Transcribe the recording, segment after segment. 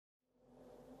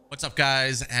What's up,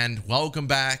 guys, and welcome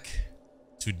back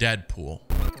to Deadpool.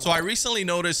 So I recently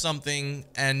noticed something,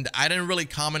 and I didn't really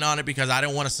comment on it because I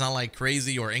didn't want to sound like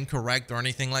crazy or incorrect or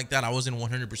anything like that. I wasn't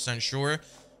 100% sure,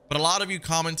 but a lot of you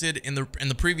commented in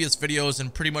the previous videos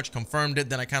and pretty much confirmed it.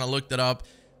 Then I kind of looked it up,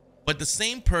 but the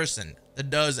same person that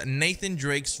does Nathan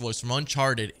Drake's voice from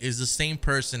Uncharted is the same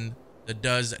person that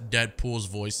does Deadpool's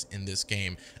voice in this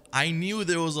game. I knew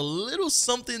there was a little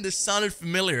something that sounded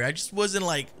familiar. I just wasn't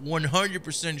like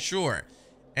 100% sure.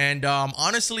 And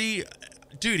honestly,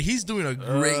 dude, he's doing a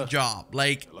great job.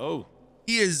 Like,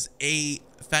 he is a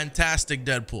fantastic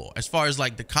Deadpool as far as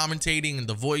like the commentating and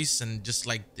the voice and just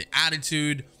like the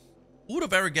attitude. Who would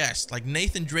have ever guessed? Like,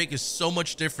 Nathan Drake is so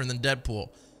much different than Deadpool.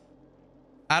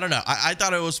 I don't know. I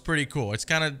thought it was pretty cool. It's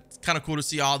kind of cool to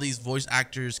see all these voice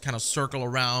actors kind of circle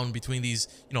around between these,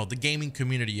 you know, the gaming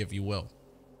community, if you will.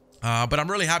 But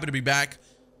I'm really happy to be back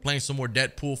playing some more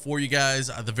Deadpool for you guys.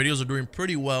 The videos are doing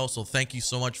pretty well, so thank you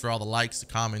so much for all the likes, the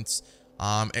comments.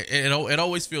 It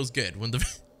always feels good when the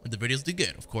videos do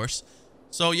good, of course.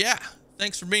 So yeah,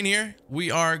 thanks for being here. We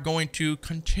are going to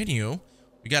continue.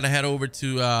 We got to head over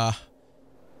to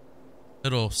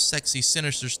little sexy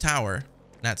Sinister's Tower.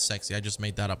 Not sexy, I just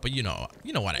made that up, but you know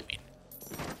what I mean.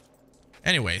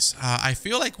 Anyways, I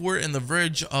feel like we're in the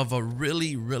verge of a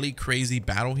really crazy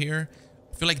battle here.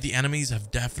 I feel like the enemies have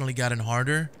definitely gotten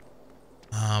harder.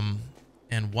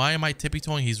 And why am I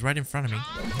tippy-toeing? He's right in front of me.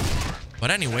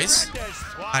 But anyways,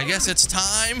 I guess it's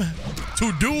time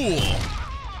to duel.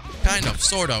 Kind of,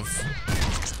 sort of.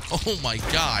 Oh my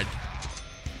god.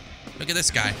 Look at this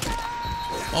guy.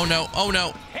 Oh no, oh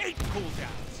no.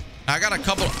 I got a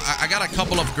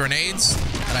couple of grenades,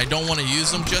 and I don't want to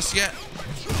use them just yet.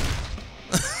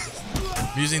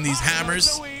 I'm using these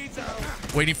hammers.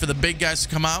 Waiting for the big guys to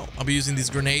come out. I'll be using these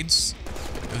grenades,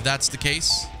 if that's the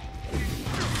case.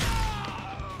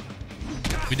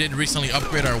 We did recently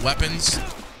upgrade our weapons,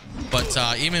 but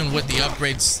even with the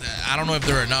upgrades, I don't know if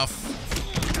they're enough.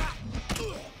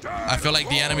 I feel like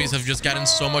the enemies have just gotten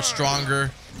so much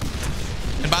stronger.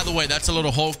 And by the way, that's a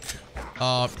little Hulk.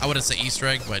 I wouldn't say Easter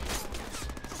egg, but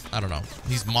I don't know.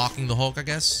 He's mocking the Hulk, I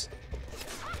guess.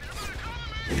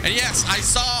 And yes,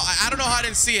 I don't know how I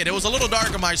didn't see it. It was a little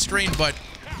dark on my screen, but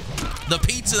the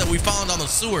pizza that we found on the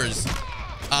sewers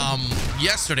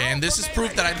yesterday, and this is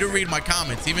proof that I do read my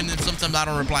comments, even if sometimes I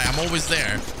don't reply. I'm always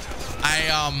there.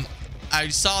 I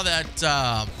saw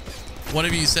that one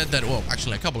of you said that, well,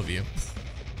 actually a couple of you.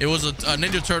 It was a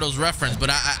Ninja Turtles reference, but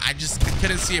I just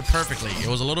couldn't see it perfectly. It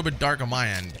was a little bit dark on my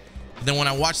end. But then when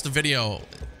I watched the video,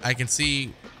 I can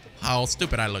see how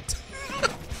stupid I looked.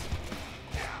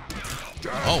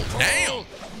 Oh, damn.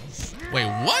 Wait,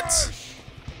 what?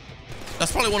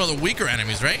 That's probably one of the weaker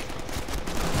enemies, right?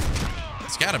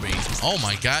 It's gotta be. Oh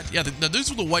my god. Yeah, the dudes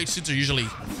with the white suits are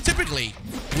typically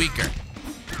weaker.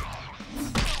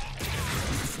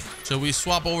 So we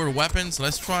swap over weapons.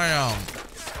 Let's try,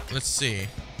 let's see.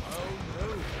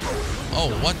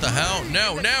 Oh, what the hell?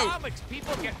 No, no.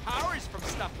 People get powers from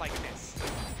stuff like this.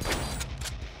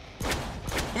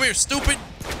 Come here, stupid.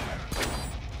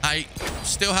 I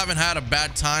still haven't had a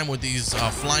bad time with these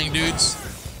flying dudes,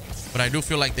 but I do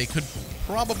feel like they could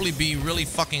probably be really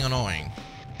fucking annoying.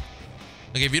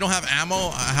 Like, if you don't have ammo,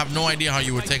 I have no idea how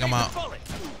you would take them out.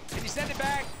 Can you send it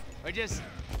back, or just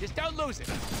don't lose it?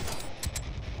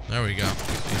 There we go.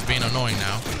 He's being annoying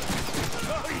now.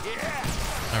 Oh yeah.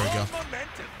 There we go.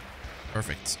 Momentum.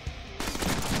 Perfect.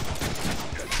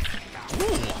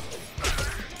 Ooh.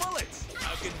 Bullets.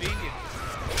 How convenient.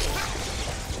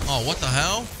 Oh, what the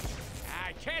hell?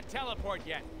 I can't teleport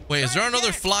yet. Wait, is there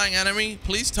another flying enemy?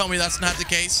 Please tell me that's not the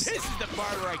case. This is the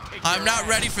part where I kick I'm not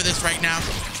ready for this right now.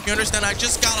 You understand? I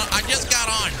just got on.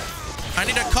 I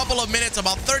need a couple of minutes,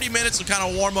 about 30 minutes to kind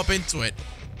of warm up into it.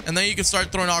 And then you can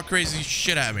start throwing all crazy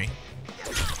shit at me.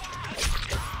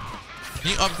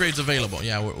 New upgrades available.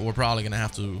 Yeah, we're probably going to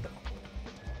have to...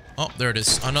 Oh, there it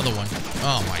is. Another one.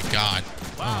 Oh, my God.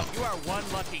 Wow, you are one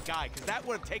lucky guy, because that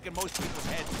would have taken most people's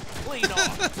heads clean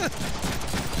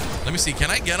off. Let me see. Can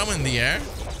I get him in the air?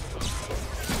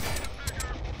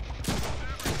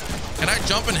 Can I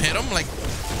jump and hit him, like,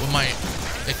 with my...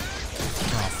 Like,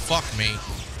 oh, fuck me.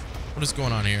 What is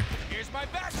going on here? Here's my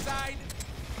backside.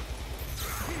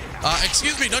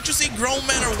 Excuse me. Don't you see grown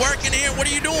men are working here? What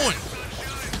are you doing?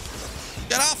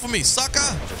 Get off of me, sucker.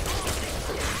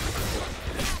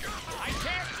 I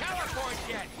can't teleport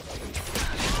yet.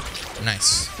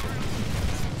 Nice.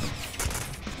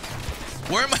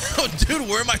 Where am I? Oh, dude,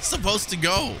 where am I supposed to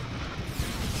go?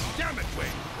 Damn it, Wayne.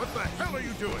 What the hell are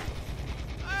you doing?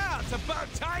 Ah, it's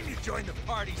about time you joined the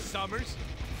party, Summers.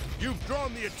 You've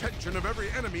drawn the attention of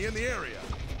every enemy in the area.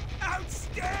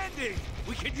 Outstanding!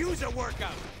 We could use a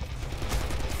workout.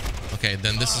 Okay,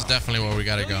 then this is definitely where we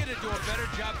gotta go. To do a better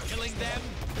job killing them.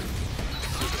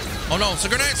 Oh no, it's a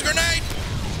grenade, it's a grenade!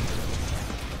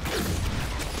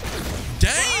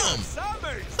 Damn!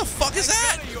 Summers! What the fuck is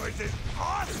that? Gun of yours is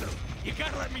awesome. You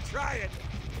gotta let me try it.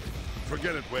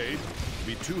 Forget it, Wade. It'd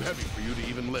be too heavy for you to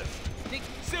even lift. Think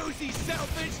Susie's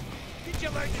selfish? Did you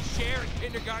learn to share in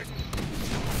kindergarten?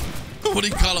 What do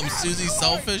you call him, Susie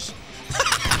Selfish?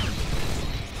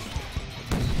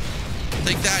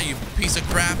 Take that, you piece of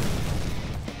crap.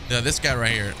 Yeah, this guy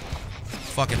right here.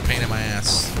 Fucking pain in my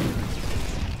ass.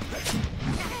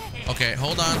 Okay,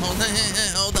 hold on.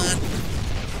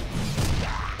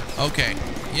 Okay,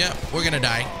 yep, we're gonna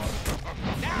die.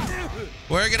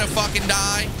 We're gonna fucking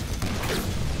die.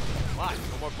 What,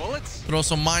 no more bullets? Throw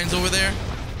some mines over there.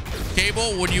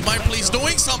 Cable, would you mind please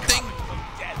doing something?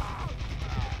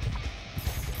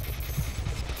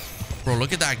 Bro,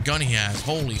 look at that gun he has.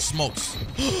 Holy smokes.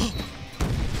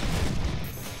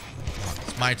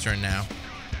 It's my turn now.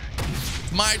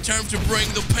 It's my turn to bring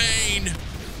the pain.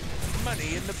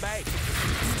 Money in the bank.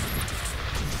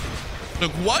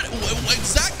 Look, what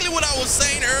exactly what I was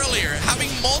saying earlier.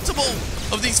 Having multiple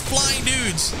of these flying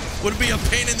dudes would be a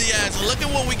pain in the ass. Look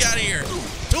at what we got here.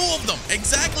 Two of them.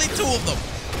 Exactly two of them.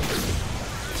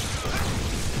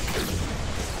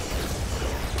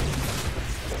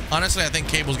 Honestly, I think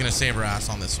Cable's gonna save her ass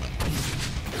on this one.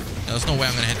 There's no way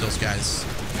I'm gonna hit those guys.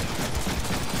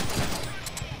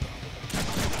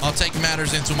 I'll take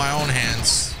matters into my own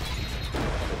hands.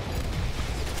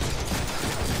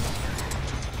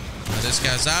 This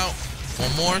guy's out.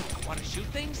 One more. Want to shoot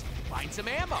things? Find some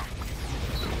ammo.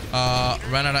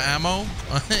 Ran out of ammo.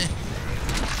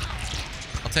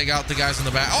 I'll take out the guys in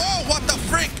the back. Oh, what the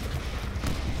frick?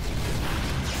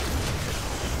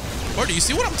 Or do you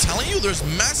see what I'm telling you? There's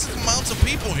massive amounts of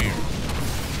people here.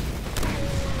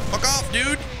 Fuck off,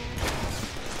 dude.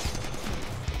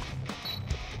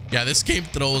 Yeah, this game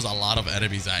throws a lot of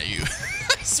enemies at you.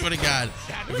 I swear to God,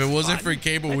 if it wasn't for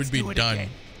Cable, we'd be done. Again.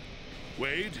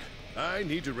 Wade, I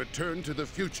need to return to the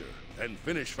future and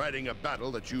finish fighting a battle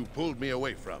that you pulled me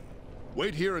away from.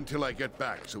 Wait here until I get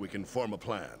back so we can form a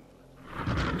plan.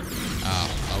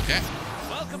 Okay.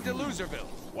 Welcome to Loserville.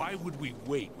 Why would we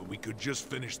wait when we could just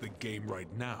finish the game right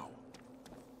now?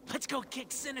 Let's go kick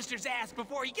Sinister's ass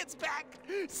before he gets back.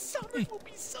 Summers will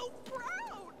be so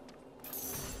proud.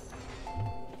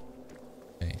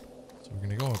 Okay, so we're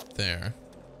gonna go up there.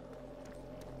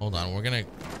 Hold on, we're gonna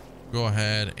go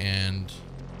ahead and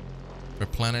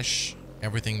replenish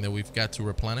everything that we've got to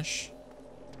replenish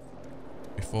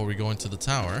before we go into the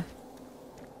tower.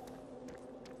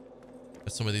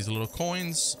 Got some of these little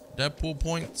coins, Deadpool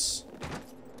points.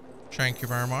 Thank you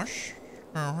very much.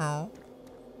 I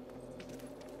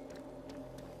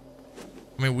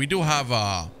mean, we do have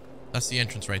that's the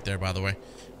entrance right there, by the way.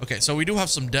 Okay, so we do have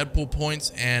some Deadpool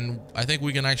points, and I think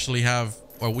we can actually have,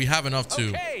 or we have enough to.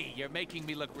 Okay, you're making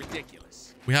me look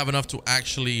ridiculous. We have enough to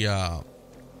actually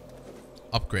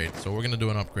upgrade, so we're gonna do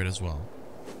an upgrade as well.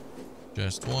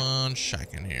 Just 1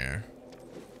 second here.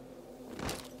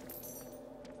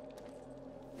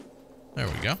 There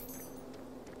we go.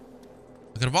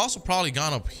 I could have also probably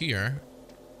gone up here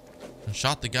and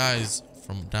shot the guys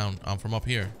from down from up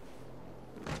here.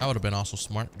 That would have been also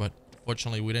smart, but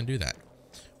fortunately we didn't do that.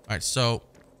 All right, so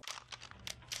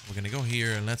we're gonna go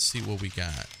here and let's see what we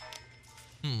got.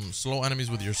 Slow enemies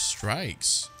with your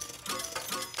strikes.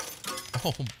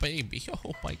 Oh baby,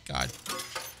 oh my God,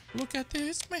 look at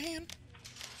this, man.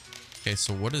 Okay,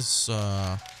 so what is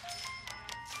I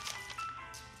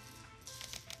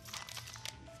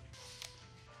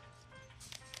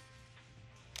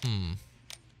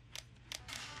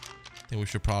think we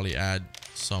should probably add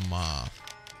some yeah,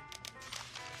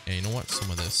 you know what, some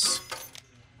of this.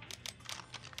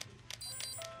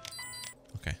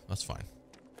 Okay, that's fine.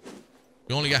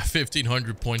 We only got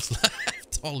 1,500 points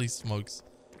left. Holy smokes.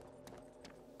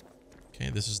 Okay,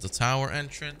 this is the tower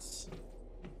entrance,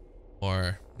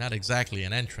 or not exactly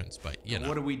an entrance, but you know.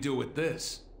 What do we do with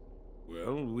this?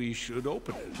 Well, we should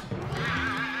open it.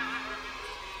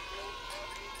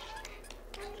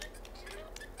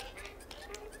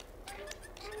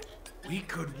 We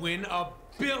could win $1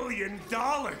 billion.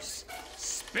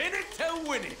 Spin it to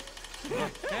win it.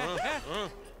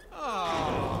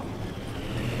 Oh.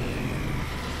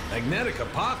 Magnetic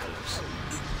apocalypse.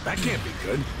 That can't be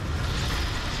good.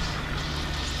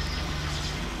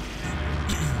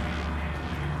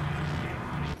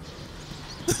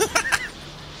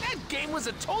 That game was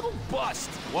a total bust.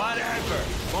 Whatever.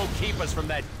 Won't keep us from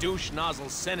that douche nozzle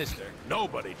Sinister.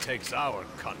 Nobody takes our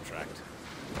contract.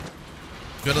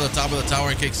 Go to the top of the tower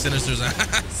and kick Sinister's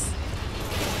ass.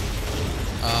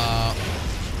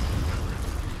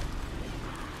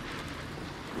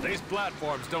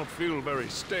 platforms don't feel very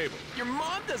stable. Your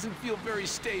mom doesn't feel very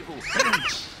stable.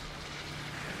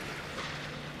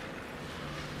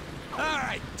 All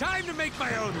right, time to make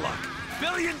my own luck. $1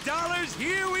 billion,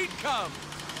 here we come.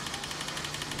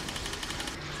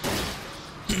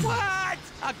 What?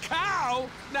 A cow?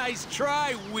 Nice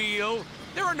try, Wheel.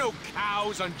 There are no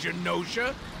cows on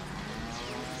Genosha.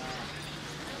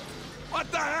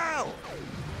 What the hell?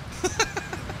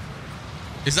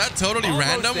 Is that totally Almost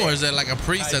random, there. or is it like a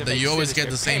preset Time to that you make always get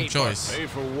Sinister the same pay for it. choice? Pay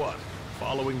for what?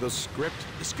 Following the script?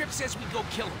 The script says we go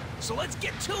kill him, so let's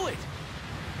get to it.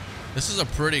 This is a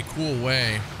pretty cool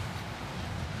way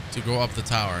to go up the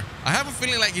tower. I have a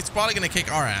feeling like he's probably gonna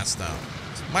kick our ass down.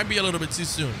 Might be a little bit too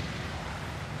soon.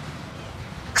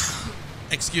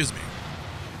 Excuse me.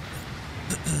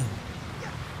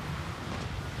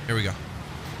 Here we go.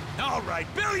 All right,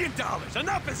 $1 billion.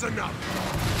 Enough is enough.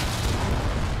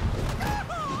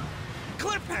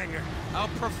 Cliffhanger. How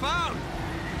profound.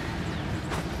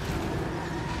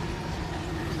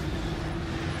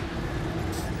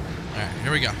 All right,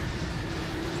 here we go.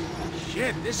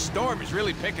 Shit, this storm is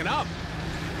really picking up.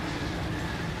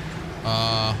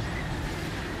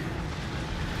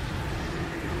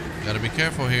 Gotta be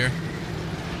careful here.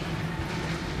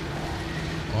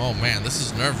 Oh man, this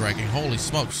is nerve-wracking. Holy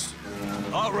smokes.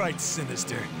 All right,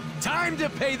 Sinister. Time to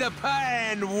pay the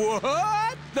and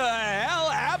what the hell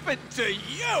happened to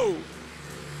you?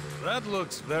 That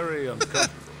looks very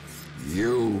uncomfortable.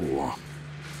 You,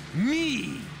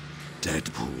 Me?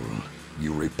 Deadpool,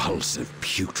 you repulsive,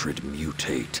 putrid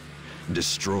mutate.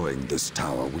 Destroying this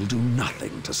tower will do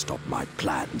nothing to stop my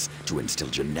plans to instill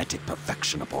genetic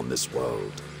perfection upon this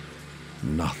world.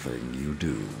 Nothing you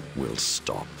do will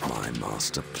stop my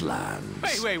master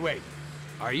plans. Wait.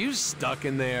 Are you stuck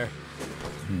in there?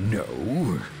 No,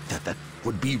 that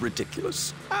would be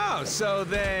ridiculous. Oh, so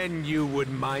then you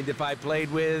wouldn't mind if I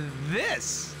played with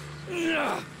this?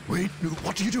 Wait, no,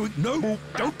 what are you doing? No,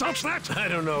 don't touch that! I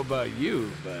don't know about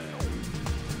you, but...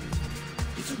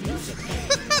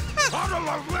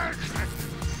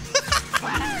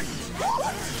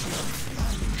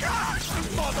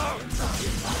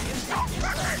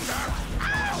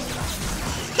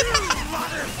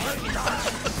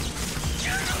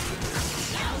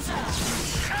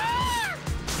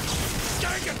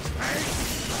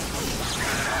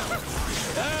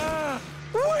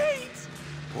 Wait!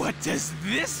 What does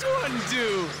this one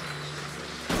do?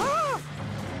 Huh?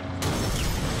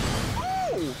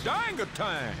 Oh,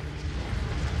 dang-a-tang!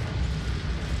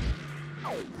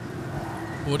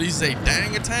 What do you say,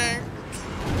 dang-a-tang?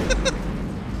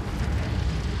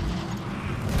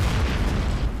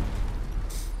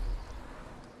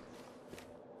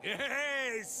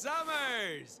 Hey,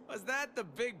 Summers! Was that the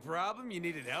big problem you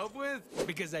needed help with?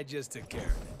 Because I just took care of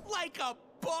it. Like a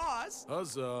boss.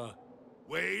 Huzzah.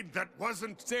 Wade, that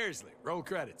wasn't... Seriously, roll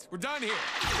credits. We're done here.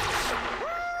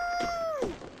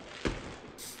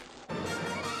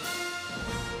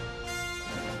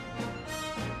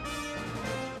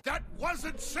 That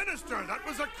wasn't Sinister! That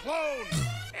was a clone!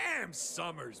 Damn,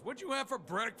 Summers, what'd you have for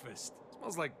breakfast?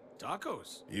 Smells like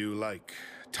tacos. You like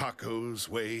tacos,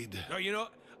 Wade? Oh, you know,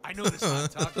 I know this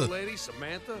hot taco lady,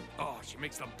 Samantha. Oh, she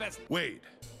makes the best. Wade,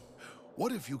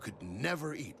 what if you could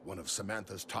never eat one of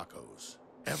Samantha's tacos?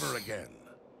 Ever again?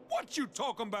 What you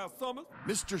talking about, Summers?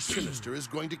 Mr. Sinister is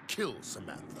going to kill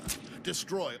Samantha,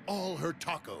 destroy all her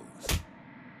tacos,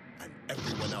 and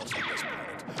everyone else on this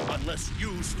planet, unless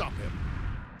you stop him.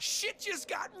 Shit just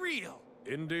got real.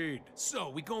 Indeed. So,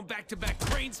 we going back-to-back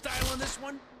crane style on this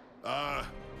one?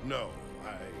 No,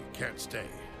 I can't stay.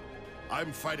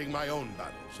 I'm fighting my own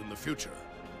battles in the future,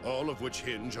 all of which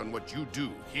hinge on what you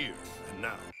do here and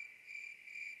now.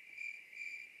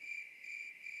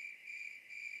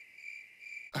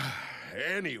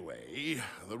 Anyway,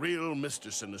 the real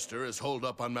Mr. Sinister is holed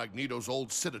up on Magneto's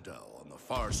old citadel on the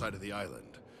far side of the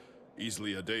island.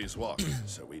 Easily a day's walk,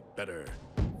 so we'd better...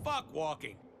 Fuck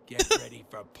walking. Get ready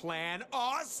for Plan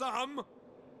Awesome!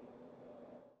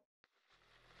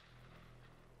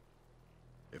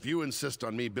 If you insist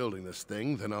on me building this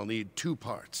thing, then I'll need 2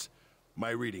 parts.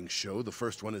 My readings show the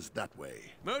first one is that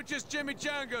way. Muchos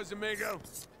chimichangas, amigo.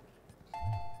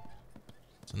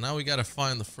 So now we gotta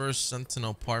find the first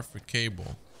Sentinel part for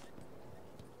Cable.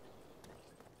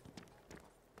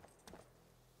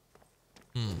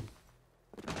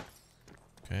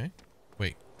 Okay.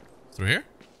 Wait. Through here?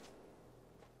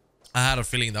 I had a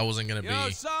feeling that wasn't gonna Yo,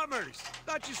 be... Summers!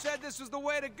 Thought you said this was the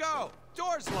way to go.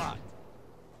 Door's locked.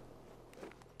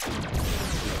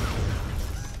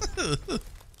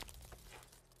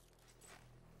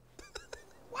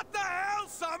 What the hell,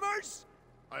 Summers?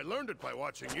 I learned it by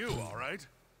watching you, all right?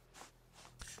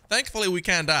 Thankfully, we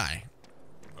can't die.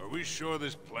 Are we sure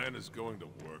this plan is going to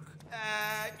work?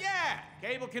 Yeah.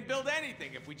 Cable can build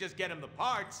anything if we just get him the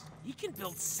parts. He can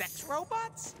build sex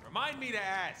robots? Remind me to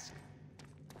ask.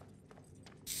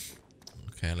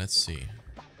 Okay, let's see.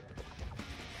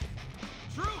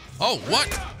 Oh, what?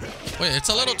 Wait, it's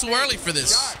a little too early for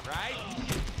this. Start, right?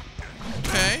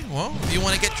 Okay, well, if you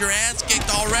want to get your ass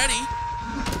kicked already,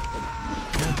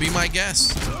 well, be my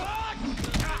guest.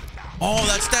 Oh,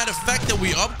 that's that effect that we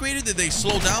upgraded? Did they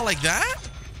slow down like that?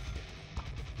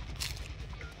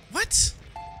 What?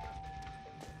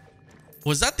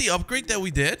 Was that the upgrade that we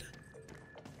did?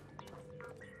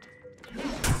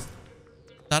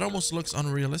 That almost looks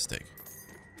unrealistic.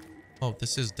 Oh,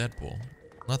 this is Deadpool.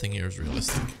 Nothing here is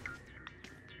realistic.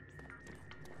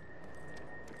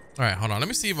 All right, hold on. Let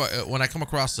me see if when I come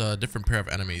across a different pair of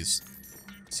enemies,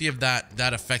 see if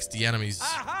that affects the enemies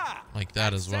like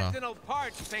that as well. Sentinel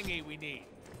parts thingy we need.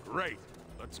 Great.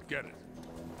 Let's get it.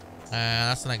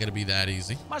 That's not gonna be that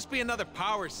easy. Must be another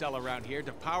power cell around here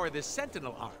to power this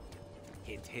Sentinel arm.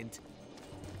 Hint, hint.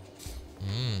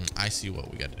 I see what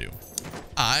we got to do.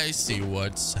 I see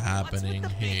what's happening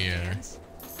here.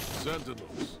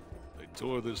 Sentinels. They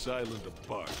tore this island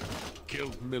apart.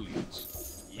 Killed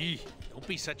millions. Yee, don't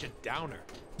be such a downer.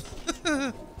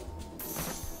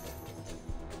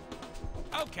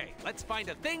 Okay, let's find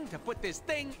a thing to put this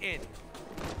thing in.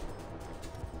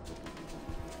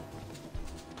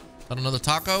 Got another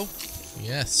taco?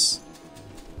 Yes.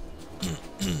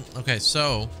 Okay,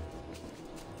 so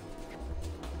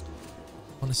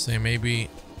I want to say maybe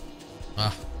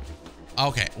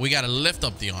okay, we got to lift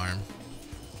up the arm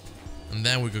and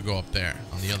then we could go up there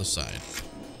on the other side.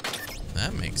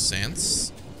 That makes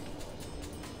sense.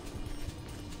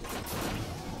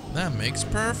 That makes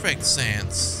perfect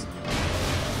sense.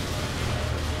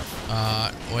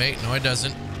 Wait, no it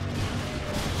doesn't.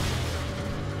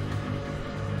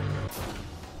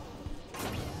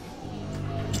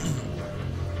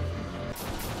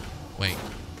 Wait,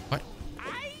 what?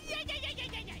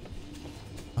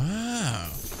 Ah.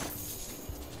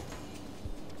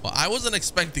 Well, I wasn't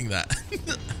expecting that. I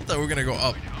thought we were gonna go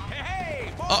up.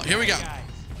 Hey, Oh, here we go.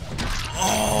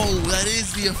 Oh, that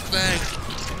is the effect.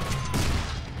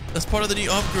 That's part of the new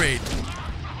upgrade.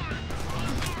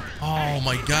 Oh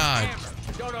my god.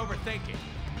 Don't overthink it.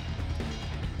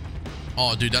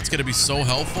 Oh, dude, that's gonna be so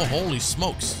helpful. Holy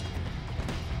smokes.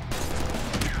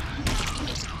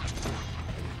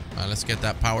 All right, let's get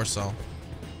that power cell.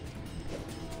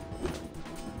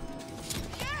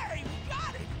 Yay, we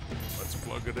got it. Let's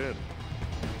plug it in.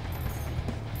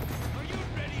 Are you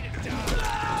ready to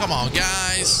die? Come on,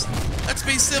 guys. Let's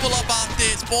be civil about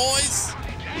this, boys.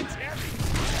 That's heavy.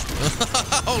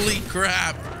 Holy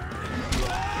crap.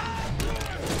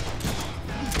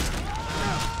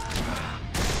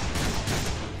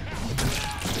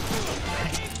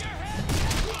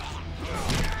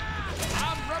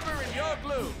 I'm rubber and you're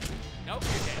glue. Nope,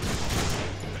 you're dead.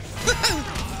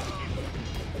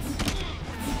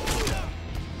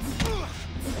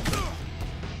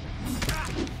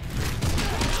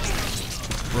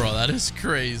 Bro, that is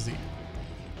crazy.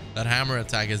 That hammer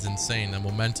attack is insane. The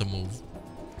momentum move.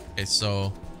 Okay,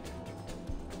 so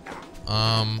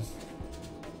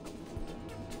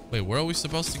wait, where are we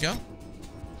supposed to go?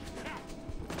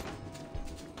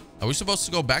 Are we supposed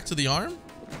to go back to the arm?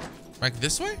 Back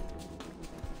this way?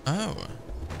 Oh.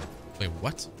 Wait,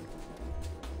 what?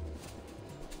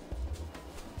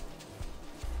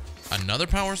 Another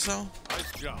power cell?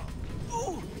 Nice job.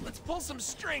 Ooh, let's pull some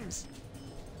strings.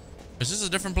 Is this a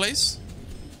different place?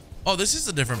 Oh, this is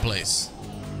a different place.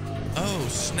 Oh,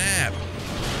 snap.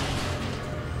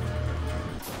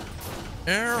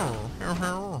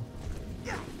 Ow.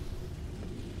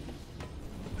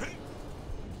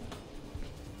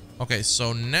 Okay,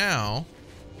 so now,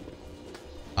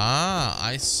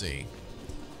 I see.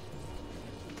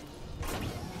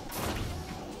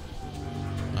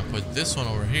 I put this one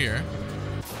over here,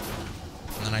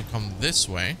 and then I come this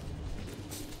way.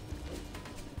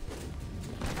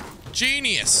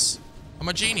 Genius! I'm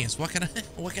a genius. What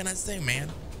can I say, man?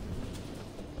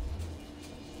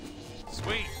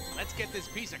 Sweet. Let's get this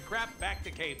piece of crap back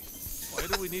to Cable. Why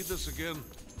do we need this again?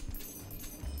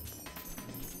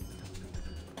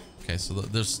 Okay, so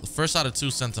there's the first out of 2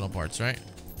 Sentinel parts, right?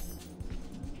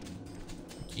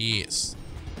 Yes.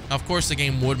 Now, of course, the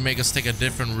game would make us take a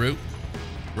different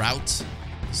route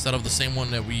instead of the same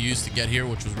one that we used to get here,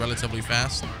 which was relatively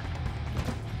fast.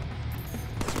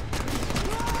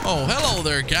 Oh, hello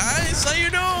there, guys. How you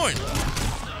doing?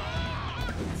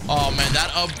 Oh, man,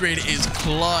 that upgrade is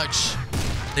clutch.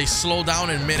 They slow down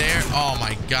in midair. Oh,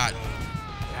 my God.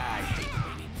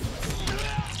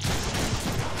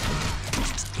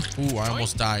 Ooh, I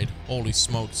almost died. Holy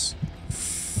smokes.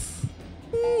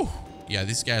 Ooh. Yeah,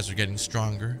 these guys are getting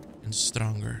stronger and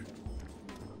stronger.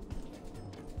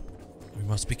 We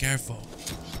must be careful.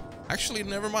 Actually,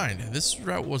 never mind. This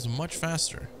route was much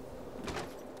faster.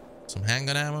 Some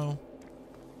handgun ammo.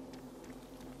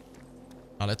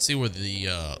 Now let's see where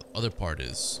the other part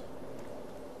is.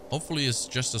 Hopefully it's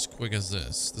just as quick as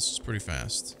this. This is pretty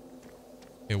fast.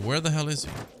 Okay, where the hell is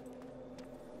he?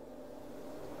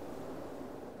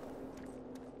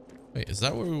 Wait, is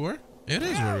that where we were? It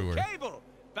is where we were. Cable!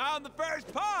 Found the first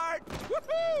part!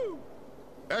 Woohoo!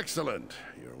 Excellent.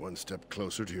 You're one step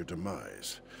closer to your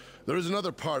demise. There is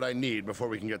another part I need before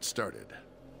we can get started.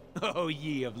 Oh,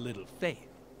 ye of little faith.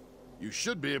 You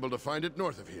should be able to find it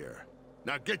north of here.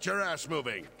 Now get your ass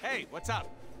moving. Hey, what's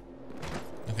up?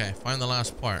 Okay, find the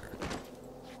last part.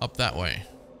 Up that way.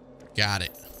 Got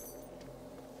it.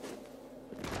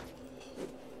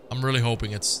 I'm really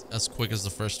hoping it's as quick as the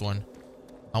first one.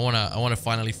 I wanna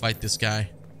finally fight this guy.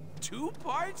 2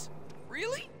 parts?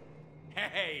 Really?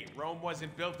 Hey, Rome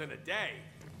wasn't built in a day.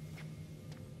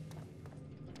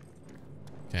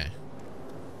 Okay.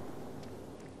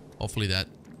 Hopefully that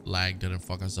lag didn't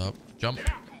fuck us up. Jump,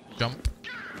 jump,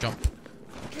 jump.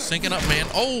 Sinking up, man.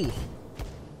 Oh!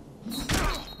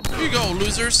 Here you go,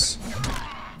 losers.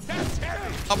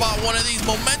 How about one of these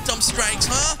momentum strikes,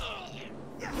 huh?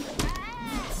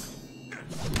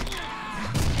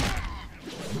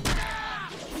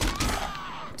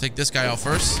 Take this guy out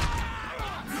first.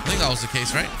 I think that was the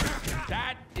case, right?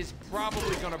 That is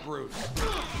probably gonna bruise.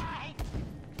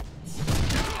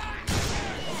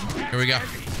 Here we go.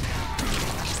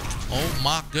 Oh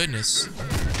my goodness.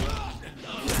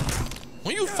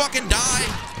 Will you fucking die?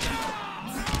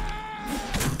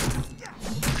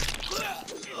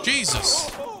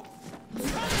 Jesus.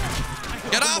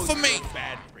 Get off of me.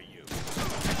 Bad for you.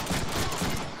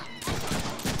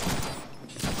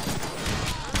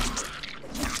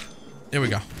 There we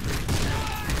go.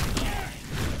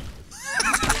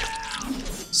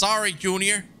 Sorry,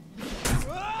 Junior.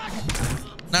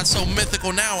 Not so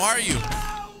mythical now, are you?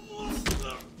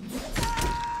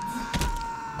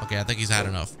 Okay, I think he's had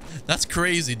enough. That's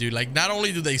crazy, dude. Like, not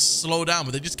only do they slow down,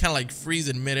 but they just kind of like freeze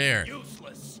in midair.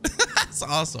 Useless. That's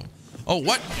awesome. Oh,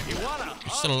 what? You wanna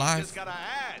You're still alive? Just gotta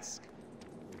ask.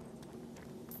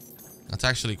 That's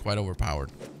actually quite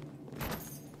overpowered.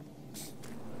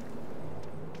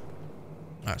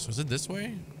 Alright, so is it this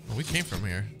way? Oh, we came from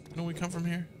here. Didn't we come from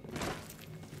here?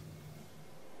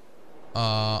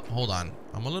 Hold on.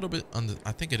 I'm a little bit on the...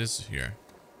 I think it is here.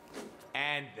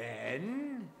 And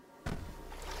then...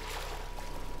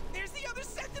 There's the other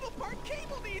sentinel part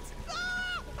Cable needs!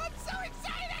 Ah! I'm so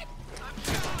excited!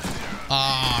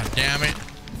 Ah, damn it.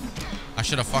 I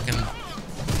should have fucking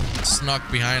snuck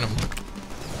behind him.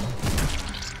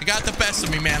 You got the best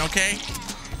of me, man, okay?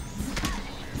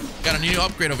 Got a new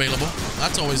upgrade available.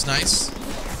 That's always nice.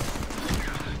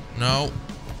 No.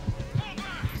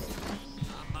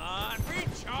 Come on,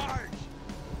 recharge.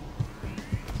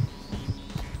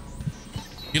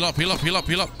 Heal up, heal up, heal up,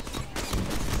 heal up.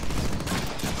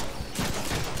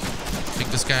 Take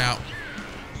this guy out.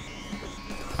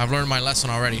 I've learned my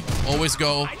lesson already. Always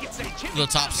go to the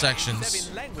top sections.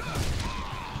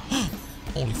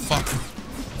 Holy fuck.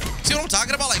 See what I'm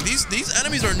talking about? Like, these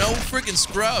enemies are no freaking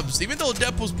scrubs. Even though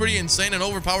Deadpool's pretty insane and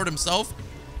overpowered himself,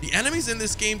 the enemies in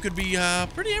this game could be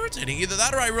pretty irritating. Either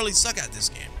that or I really suck at this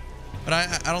game. But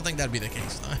I don't think that'd be the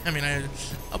case. I mean,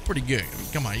 I'm pretty good. I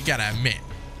mean, come on, you gotta admit.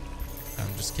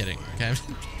 I'm just kidding, okay? I'm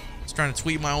just trying to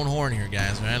tweet my own horn here,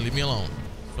 guys. All right, leave me alone.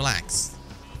 Relax.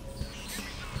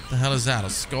 What the hell is that? A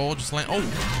skull just like... Oh!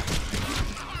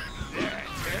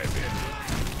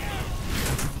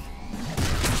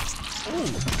 Ooh.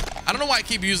 I don't know why I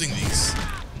keep using these.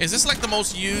 Is this like the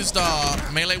most used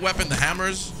melee weapon, the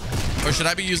hammers? Or should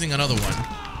I be using another one?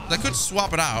 I could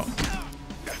swap it out.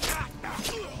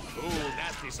 Ooh,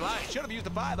 nasty slide. Should have used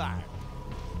the 5-iron.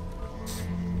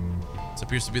 This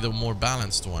appears to be the more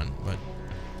balanced one, but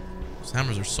these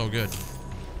hammers are so good.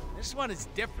 This one is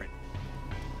different.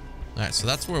 Alright, so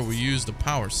that's where we use the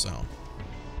power cell.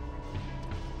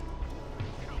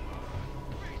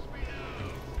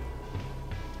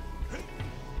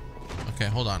 Okay,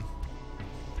 hold on.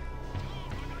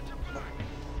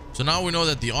 So now we know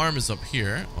that the arm is up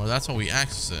here, or that's how we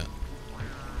access it.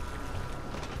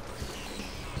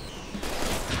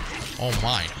 Oh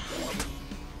my.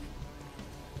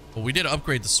 But we did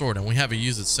upgrade the sword and we haven't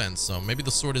used it since, so maybe the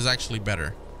sword is actually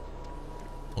better.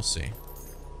 We'll see.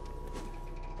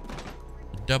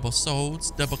 Double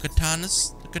swords, double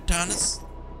katanas, the katanas.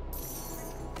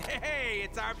 Hey,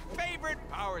 it's our favorite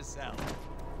power cell.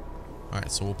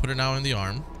 Alright, so we'll put it now in the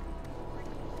arm.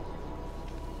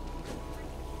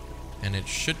 And it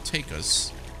should take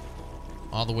us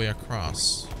all the way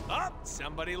across. Oh,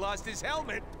 somebody lost his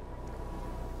helmet.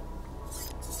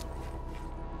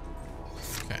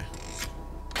 Okay.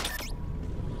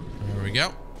 There we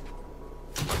go.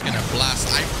 Gonna blast.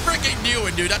 I freaking knew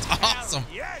it, dude. That's awesome.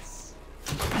 Yes.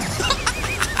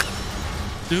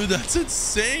 Dude, that's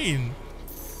insane.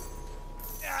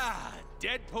 Ah,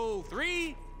 Deadpool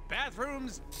 3,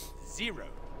 bathrooms 0.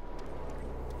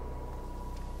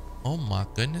 Oh my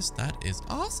goodness, that is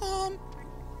awesome.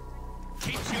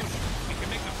 Keep shooting. We can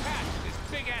make a path with this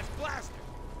big ass blaster.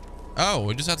 Oh,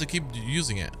 we just have to keep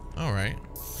using it. All right.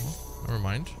 Well, never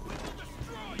mind.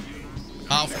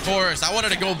 Of course, I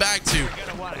wanted to go back to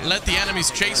let the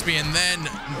enemies chase me and then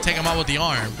take them out with the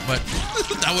arm, but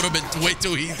that would have been way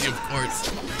too easy, of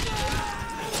course.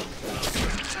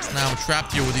 Now I'm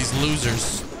trapped here with these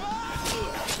losers.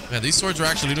 Yeah, these swords are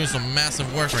actually doing some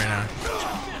massive work right now.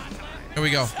 Here we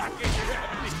go.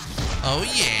 Oh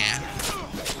yeah.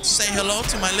 Say hello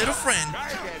to my little friend.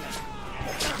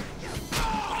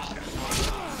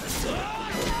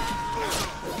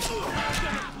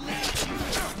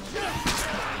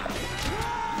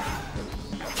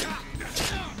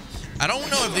 I don't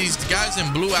know if these guys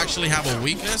in blue actually have a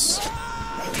weakness.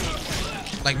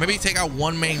 Like maybe take out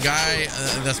one main guy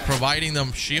that's providing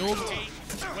them shield.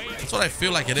 That's what I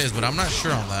feel like it is, but I'm not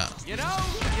sure on that. You know,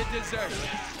 you deserve it.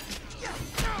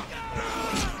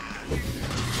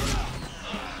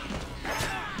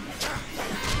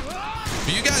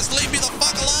 Will you guys leave me the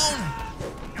fuck alone?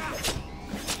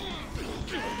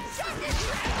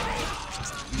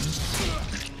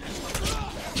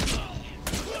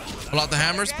 Pull out the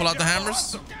hammers. Pull out the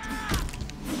hammers.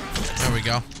 There we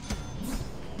go.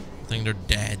 I think they're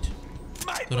dead.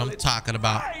 That's what I'm talking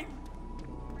about.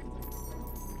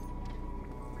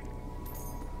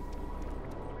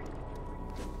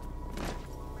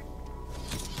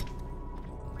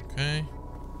 Okay.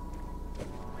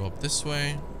 Go up this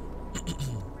way.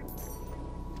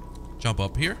 Jump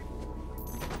up here.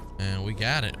 And we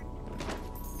got it.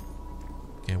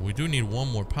 Okay, we do need one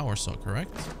more power cell,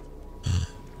 correct?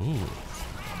 Ooh.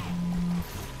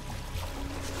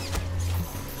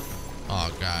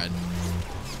 Oh, God.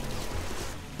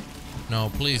 No,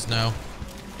 please, no.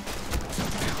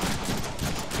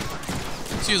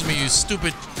 Excuse me, you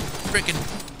stupid freaking...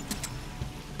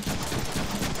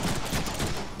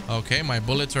 Okay, my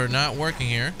bullets are not working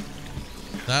here.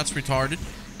 That's retarded.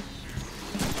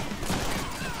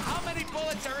 How many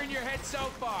bullets are in your head so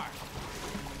far?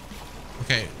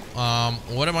 Okay,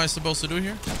 what am I supposed to do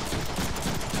here?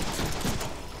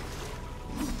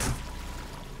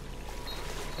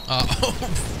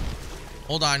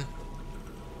 Hold on.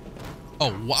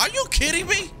 Oh, are you kidding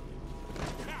me?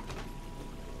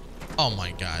 Oh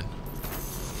my God.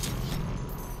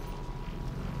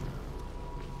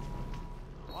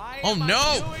 Oh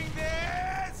no!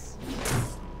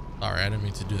 Sorry, I didn't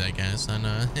mean to do that, guys. And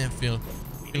I feel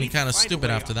feeling kind of stupid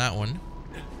after that one.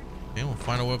 Okay, we'll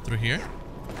find a way up through here.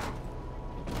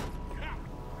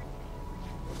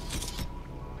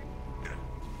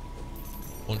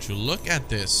 Won't you look at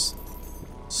this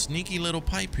sneaky little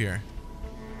pipe here?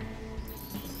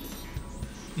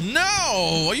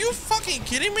 No! Are you fucking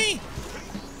kidding me?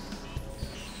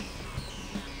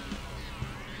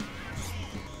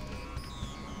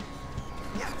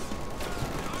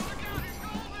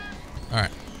 All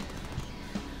right.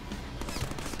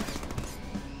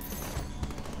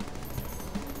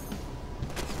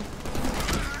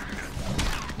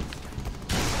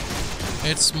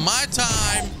 It's my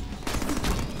time.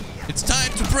 It's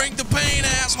time to bring the pain,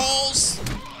 assholes.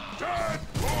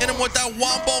 Hit him with that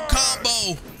wombo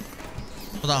combo.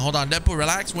 Hold on, Deadpool,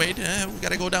 relax, wait. We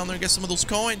gotta go down there and get some of those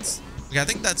coins. Okay, I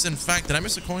think that's in fact, did I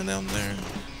miss a coin down there?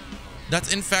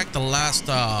 That's in fact the last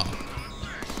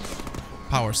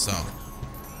power cell.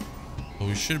 But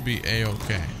we should be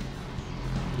a-okay.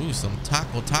 Ooh, some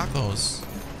tacos.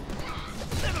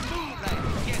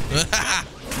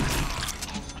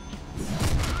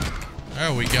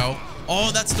 There we go.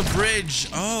 Oh, that's the bridge.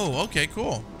 Oh, okay,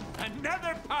 cool.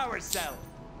 Another power cell.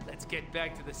 Let's get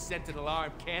back to the Sentinel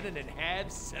arm cannon and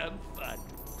have some fun.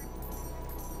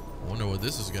 I wonder what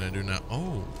this is gonna do now.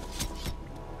 Oh,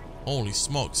 holy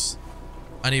smokes.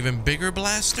 An even bigger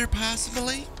blaster,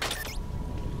 possibly?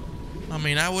 I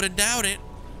mean, I would have doubted.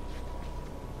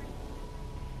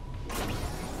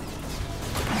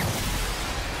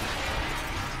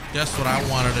 Guess what I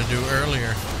wanted to do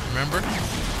earlier, remember?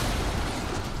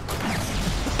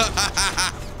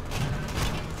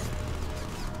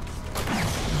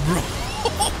 Bro.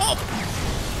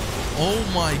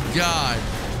 Oh my God.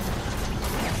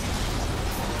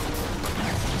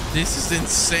 This is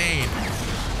insane.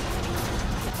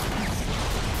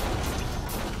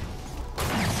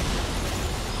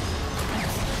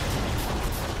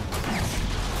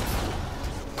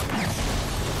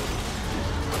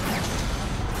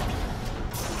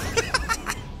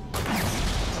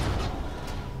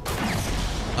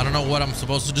 don't know what I'm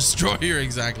supposed to destroy here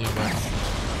exactly, but I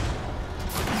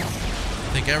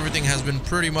think everything has been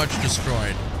pretty much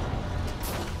destroyed.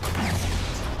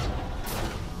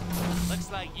 Looks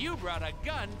like you brought a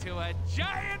gun to a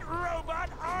giant robot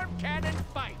arm cannon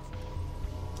fight.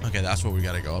 Okay, that's where we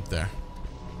gotta go, up there.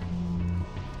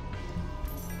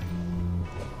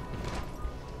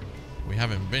 We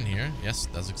haven't been here. Yes,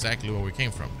 that's exactly where we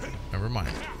came from. Never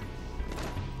mind.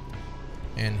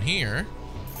 And here,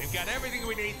 We've got everything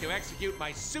we need to execute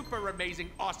my super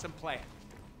amazing, awesome plan.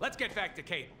 Let's get back to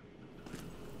Cable.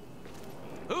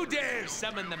 Who dares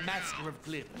summon the master of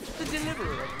Flip, the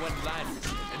deliverer of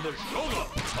one-liners, and the shoulder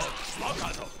of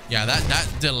Slugger? yeah, that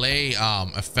delay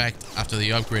effect after the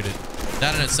upgraded,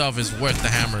 that in itself is worth the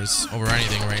hammers over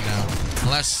anything right now,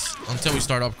 until we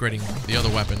start upgrading the other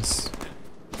weapons.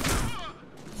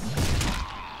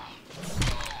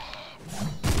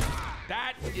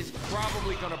 That is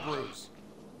probably gonna bruise.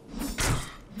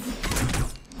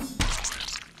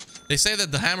 They say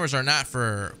that the hammers are not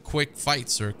for quick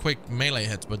fights or quick melee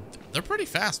hits, but they're pretty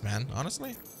fast, man.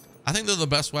 Honestly, I think they're the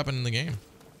best weapon in the game.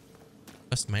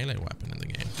 Best melee weapon in the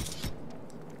game.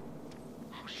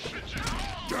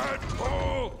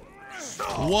 Deadpool!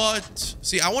 What?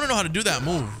 See, I want to know how to do that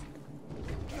move.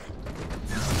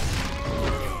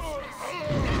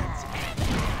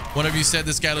 One of you said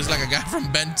this guy looks like a guy from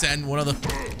Ben 10. One of the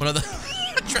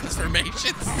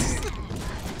transformations.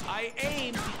 I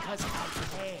aim because I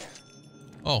care.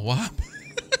 Oh, what?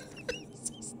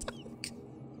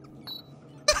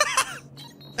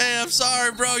 Hey, I'm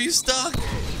sorry, bro. You stuck?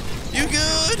 You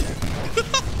good?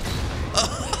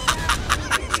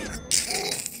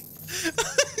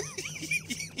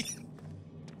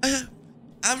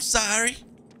 I'm sorry.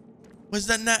 Was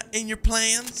that not in your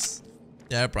plans?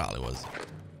 Yeah, it probably was.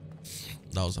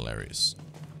 That was hilarious.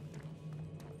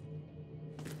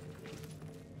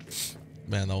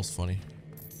 Man, that was funny.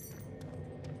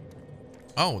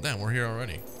 Oh, damn, we're here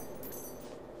already.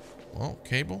 Well,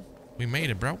 Cable, we made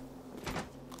it, bro.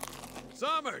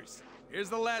 Summers, here's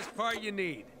the last part you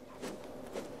need.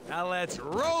 Now let's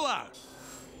roll out.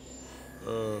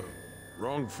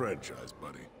 Wrong franchise,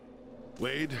 buddy.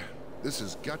 Wade, this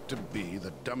has got to be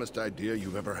the dumbest idea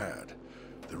you've ever had.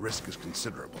 The risk is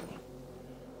considerable.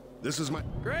 This is my...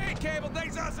 Great, Cable.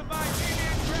 Thanks awesome by TV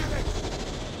and graphics.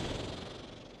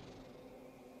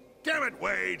 Damn it,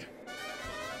 Wade!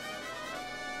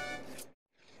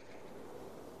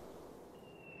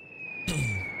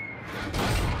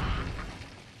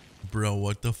 Bro,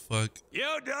 what the fuck?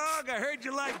 Yo, dog, I heard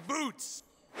you like boots.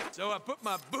 So I put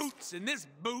my boots in this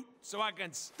boot so I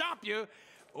can stop you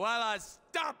while I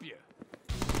stop you.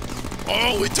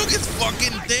 Oh, we took his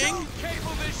fucking thing? I told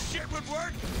Cable this shit would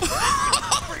work.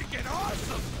 Freaking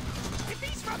awesome. If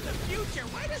he's from the future,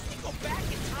 why doesn't he go back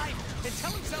in time and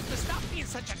tell himself to stop being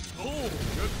such a tool?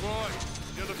 Good boy.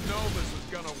 Should have known this was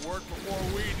gonna work before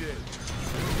we did.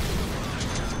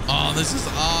 Oh, this is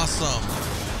awesome.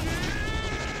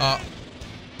 Nah,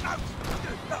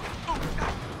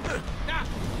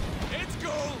 it's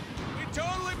cool. We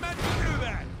totally meant to do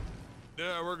that.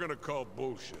 Yeah, we're gonna call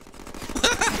bullshit.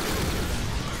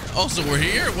 Oh, so we're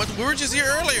here? What? We were just here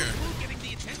earlier. Getting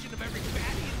the attention of every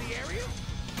baddie in the area?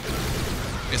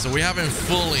 Okay, so we haven't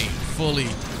fully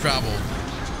traveled.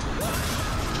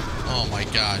 Oh my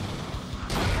god.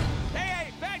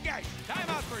 Hey, bad guy, time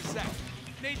out for a sec.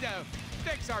 Need to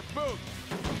fix our boot.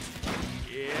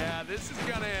 Yeah, this is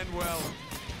gonna end well.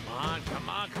 Come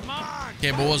on.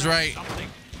 Cable was right. Something.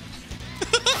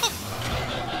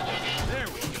 There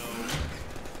we go.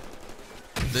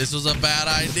 This was a bad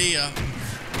idea.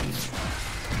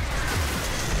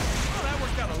 Well, that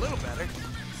worked out a little better.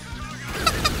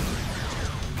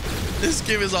 This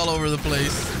game is all over the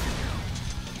place.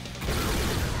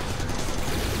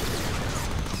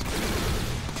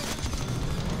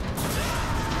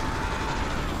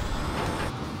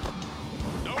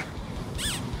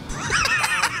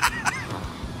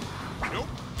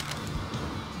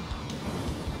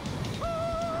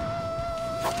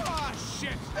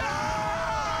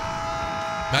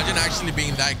 Imagine actually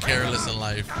being that careless in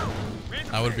life.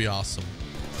 That would be awesome.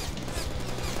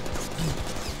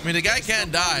 I mean, the guy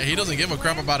can't die. He doesn't give a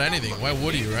crap about anything. Why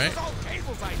would he, right?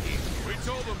 We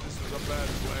told him this was a bad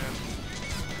plan.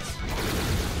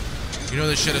 You know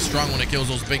this shit is strong when it kills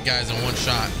those big guys in one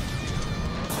shot.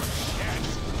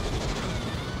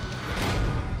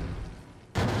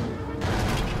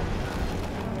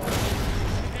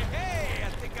 Hey, I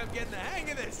think I'm getting the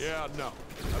hang of this. Yeah, no,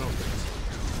 I don't think so.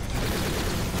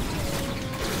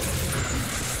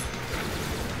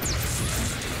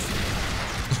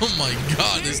 Oh my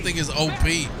god, this thing is OP.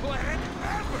 Plan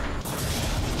ever.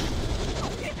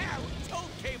 Oh, yeah, we told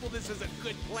Cable is a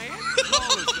good plan?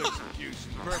 Flawless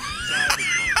execution. Perfect timing.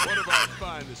 One of our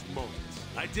finest moments.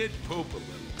 I did poop a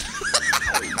little.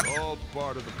 It's all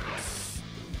part of the plan.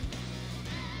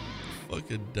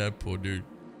 Fucking Deadpool, dude.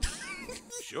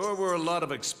 Sure were a lot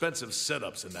of expensive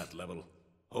setups in that level.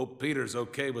 Hope Peter's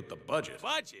okay with the budget.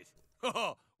 Budget?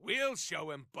 Oh, we'll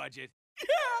show him budget.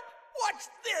 Yeah, watch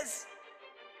this.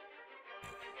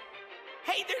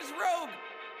 Hey, there's Rogue.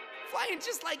 Flying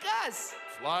just like us.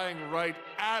 Flying right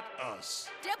at us.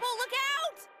 Deadpool, look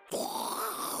out!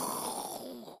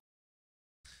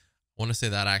 I want to say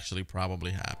that actually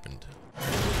probably happened.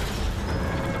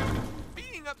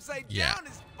 Being upside Yeah. down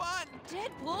is fun.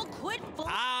 Deadpool, quit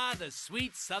Ah, the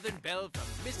sweet southern belle from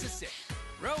Mississippi.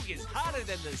 Rogue is hotter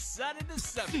than the sun in the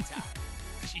summertime.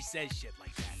 She says shit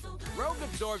like that. Rogue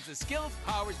absorbs the skills,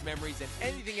 powers, memories, and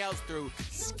anything else through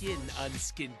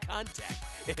skin-on-skin contact.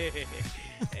 I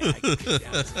can get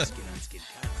down some skin-on-skin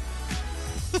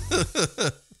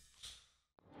contact.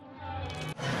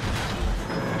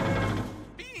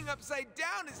 Being upside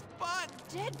down is fun.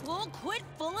 Deadpool, quit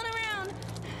fooling around.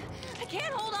 I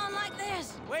can't hold on like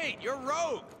this. Wait, you're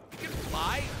Rogue. You can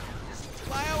fly. Just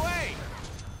fly away.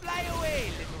 Fly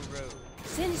away, little Rogue.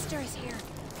 Sinister is here.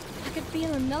 I can feel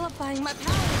him nullifying my powers.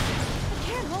 I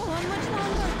can't hold on much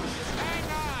longer. Just hang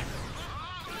on.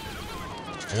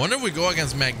 I wonder if we go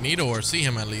against Magneto or see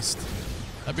him at least.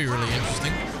 That'd be really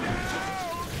interesting.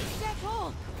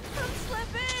 Deadpool, I'm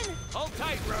slipping. Hold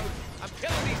tight, Rogue. I'm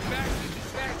killing these bastards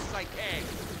as fast as I can.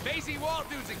 Facey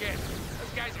Walkthroughs again.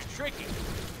 Those guys are tricky.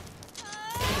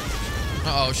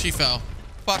 Uh-oh, she fell.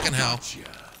 Fucking hell. Gotcha.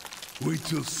 Wait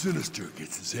till Sinister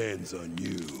gets his hands on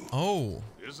you. Oh.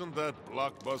 Isn't that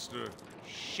Blockbuster?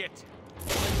 Shit.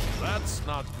 That's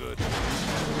not good.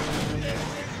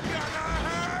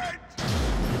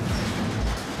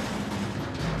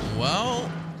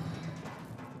 Well.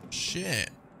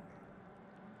 Shit.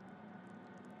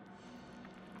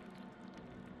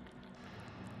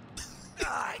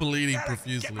 Bleeding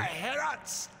profusely. Get my head on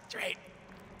straight.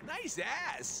 Nice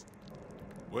ass.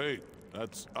 Wait,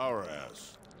 that's our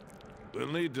ass. We'll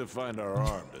need to find our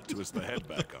arm to twist the head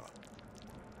back on.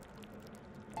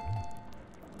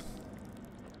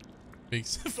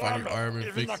 Find your arm and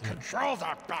Even fix the it. controls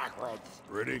are backwards.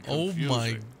 Pretty Oh confusing.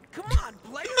 my. Come on,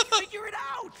 player, figure it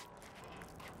out.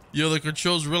 Yo, the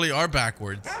controls really are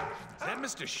backwards. Is that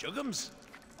Mr. Shugums?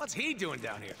 What's he doing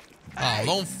down here? Oh,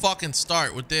 don't fucking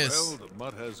start with this. Well, the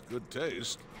mutt has good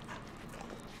taste.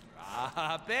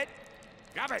 Drop it.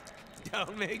 Drop it.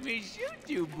 Don't make me shoot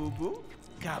you, boo-boo.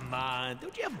 Come on,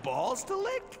 don't you have balls to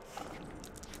lick?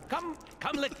 Come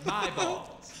lick my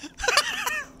balls.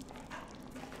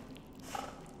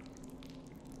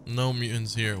 No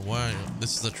mutants here. Why?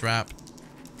 This is a trap.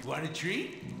 Want a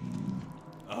treat?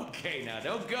 Okay, now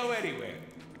don't go anywhere.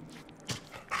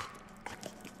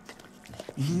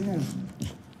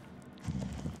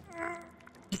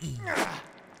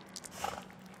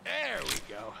 There we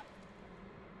go.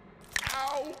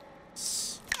 Ow!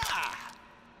 Ah,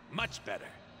 much better.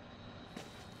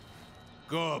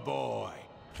 Good boy.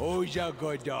 Who's a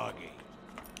good doggy?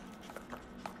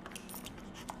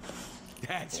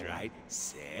 That's right.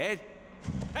 Sit.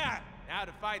 Ha! Now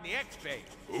to find the X-bait.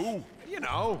 Ooh. You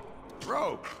know,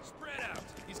 Rogue. Spread out.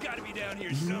 He's got to be down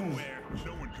here somewhere.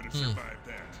 No one could have survived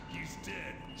that. He's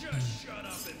dead. Just shut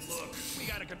up and look. We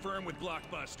got to confirm with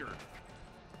Blockbuster.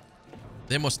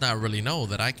 They must not really know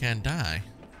that I can't die.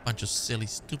 Bunch of silly,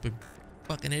 stupid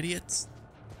fucking idiots.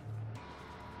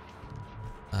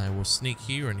 I will sneak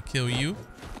here and kill you.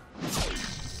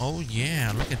 Oh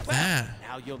yeah, look at that.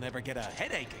 Now you'll never get a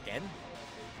headache again.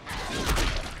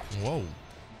 Whoa.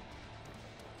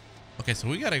 Okay, so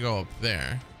we gotta go up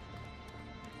there.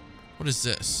 What is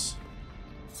this?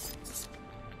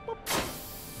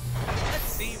 Let's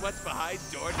see what's behind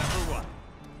door number 1.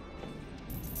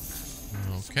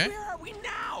 Okay. Where are we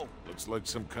now? Looks like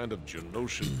some kind of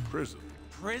Genosian prison.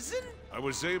 Prison? I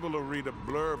was able to read a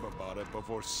blurb about it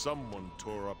before someone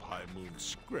tore up High Moon's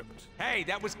script. Hey,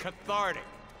 that was cathartic.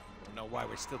 Don't know why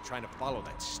we're still trying to follow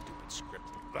that stupid script.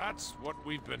 That's what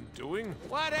we've been doing?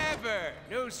 Whatever.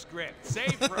 New script.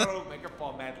 Save Rogue, make her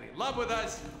fall madly in love with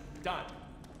us. Done.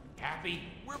 Happy?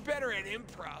 We're better at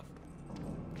improv.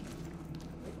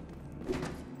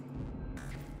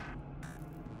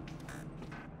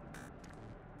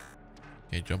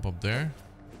 Okay, jump up there.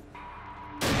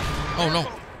 Oh no.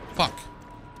 Fuck.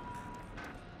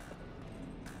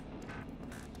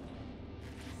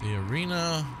 The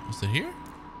arena. Is it here?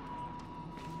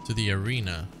 To the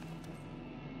arena.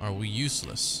 Are we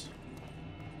useless?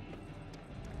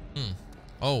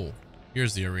 Oh,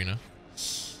 here's the arena.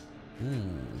 Ooh.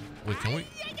 Wait, can we?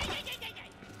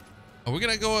 Are we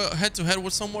gonna go head to head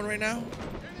with someone right now?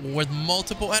 With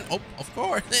multiple and oh, of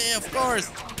course. Yeah, of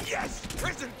course. Yes,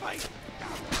 prison fight.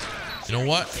 You know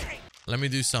what? Let me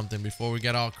do something before we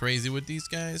get all crazy with these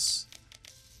guys.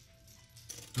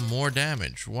 More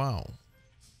damage. Wow.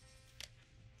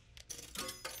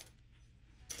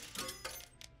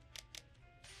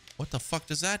 What the fuck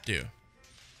does that do?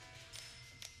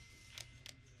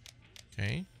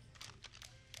 Okay.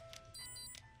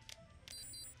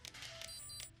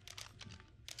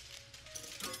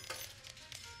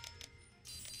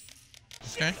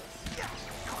 Okay.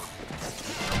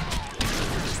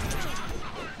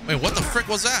 Wait, what the frick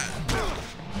was that?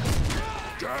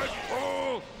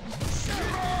 Deadpool!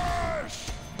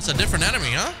 It's a different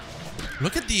enemy, huh?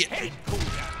 Look at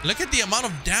the amount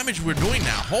of damage we're doing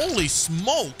now. Holy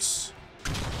smokes.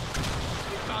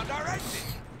 Found our exit.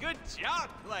 Good job,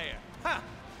 player. Huh.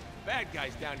 Bad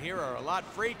guys down here are a lot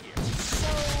freakier.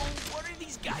 So, what are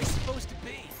these guys supposed to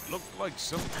be? Look like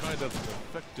some kind of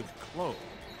defective clone.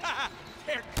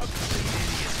 They're complete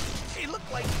idiots. They look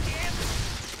like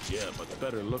gambits. Yeah, but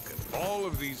better looking. All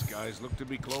of these guys look to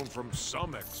be cloned from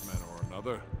some X-Men or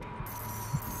another.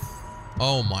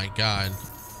 Oh my god.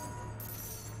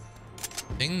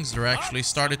 Things are actually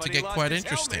started to get quite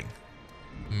interesting.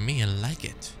 Me, I like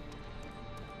it.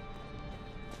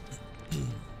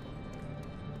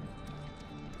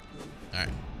 Alright.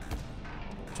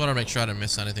 Just want to make sure I didn't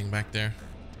miss anything back there.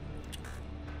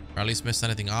 Or at least miss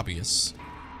anything obvious.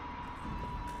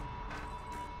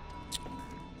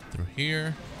 Through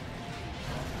here.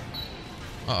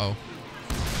 Uh-oh.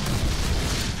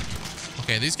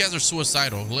 Okay, these guys are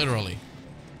suicidal, literally.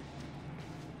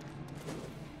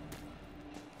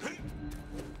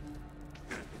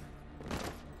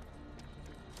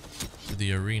 To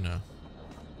the arena.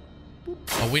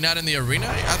 Are we not in the arena?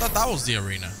 I thought that was the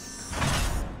arena.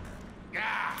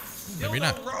 Maybe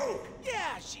not. Rogue.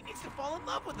 Yeah, she needs to fall in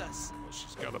love with us. Well,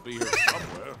 she's gotta be here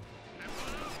somewhere.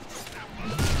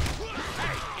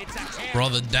 Hey, it's a Bro,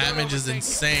 the damage is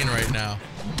insane right now.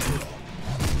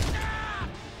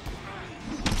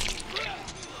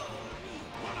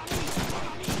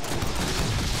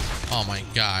 Oh my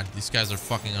god, these guys are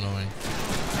fucking annoying.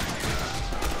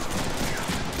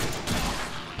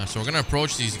 So we're gonna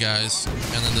approach these guys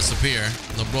and then disappear.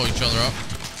 They'll blow each other up.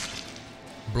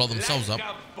 Blow themselves up.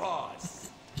 Go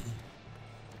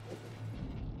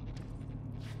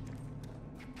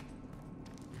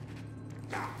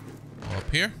up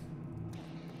here.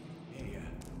 Hey,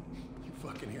 you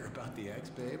fucking hear about the ex,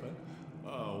 babe?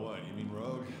 Oh, what? You mean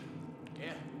Rogue?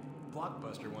 Yeah.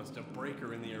 Blockbuster wants to break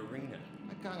her in the arena.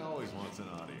 That guy always wants an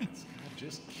audience. God,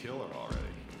 just kill her already.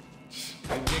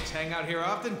 You dicks hang out here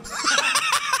often?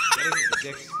 Get it, the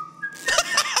dicks.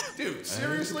 Dude,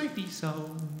 seriously? Pee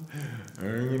song.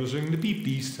 I'm gonna sing the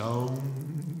pee-pee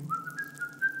song.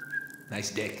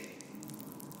 Nice dick.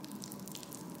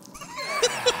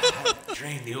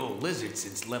 Trained the old lizard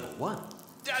since level 1.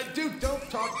 Dude, don't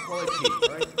talk while I pee, all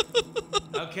right?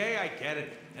 Okay, I get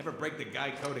it. Never break the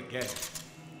guy code again.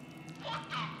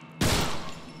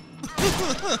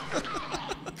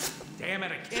 Damn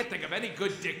it, I can't think of any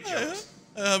good dick jokes.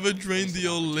 I haven't trained the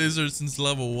old lizard since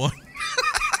level 1.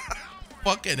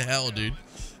 Fucking hell, dude.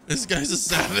 This guy's a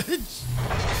savage.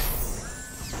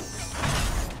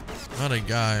 What a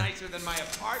guy. Nicer than my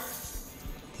apartment.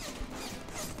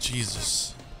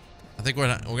 Jesus. I think we're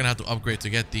gonna have to upgrade to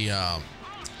get the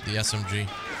SMG.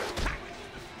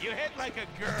 You hit like a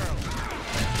girl.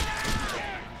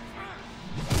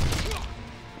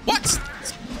 What?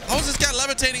 How is this guy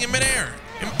levitating in midair?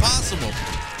 Impossible.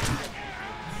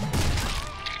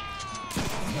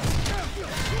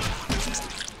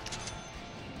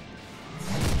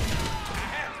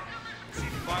 See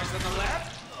the bars on the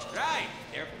left? Right,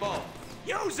 they're full.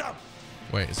 Use them!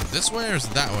 Wait, is it this way or is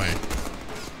it that way?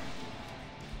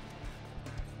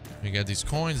 You got these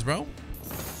coins, bro.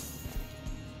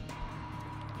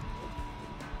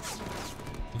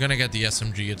 We're gonna get the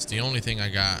SMG. It's the only thing I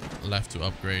got left to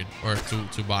upgrade or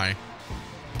to buy.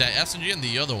 That SMG and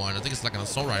the other one, I think it's like an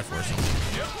assault rifle or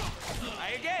something. Yep.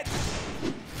 I again.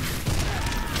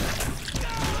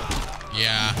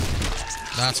 Yeah,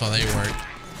 that's how they work.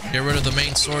 Get rid of the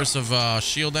main source of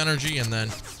shield energy and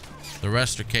then the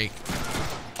rest are cake.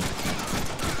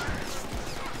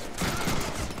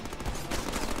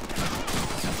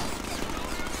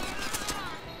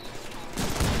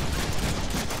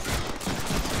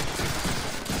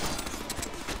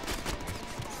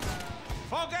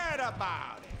 Forget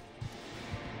about it.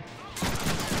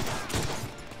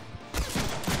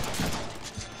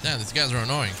 Damn, these guys are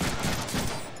annoying.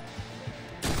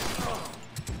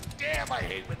 Damn, I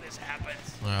hate when this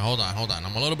happens. All right, hold on.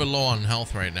 I'm a little bit low on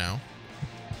health right now.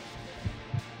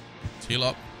 Let's heal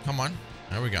up. Come on.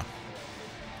 There we go.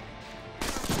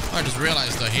 I just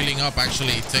realized that healing up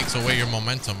actually takes away your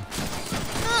momentum.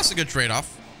 That's a good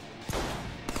trade-off.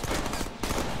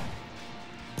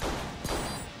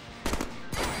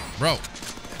 Bro.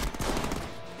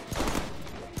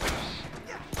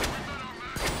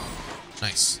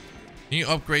 Nice. New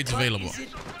upgrades available. Is it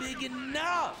big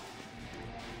enough?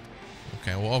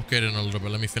 Okay, we'll upgrade it in a little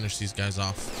bit. Let me finish these guys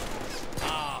off.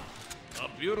 Ah, a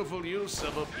beautiful use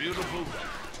of a beautiful weapon.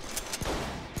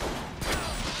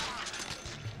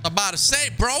 About to say,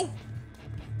 bro.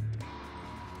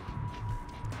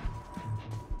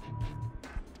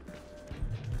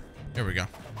 Here we go.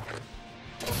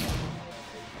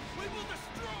 We will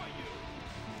destroy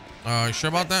you. You sure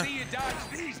about that? See you dodge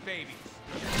these babies.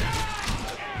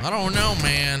 I don't know,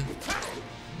 man.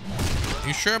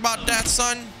 You sure about that,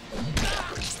 son?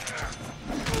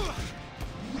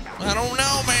 I don't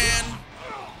know, man.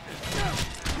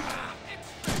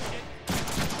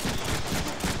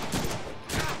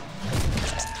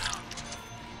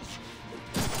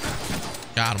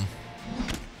 Got him.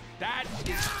 That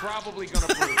is probably gonna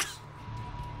bruise.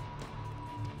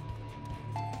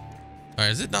 All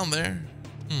right, is it down there?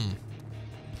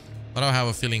 I don't have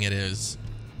a feeling it is.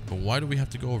 But why do we have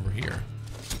to go over here?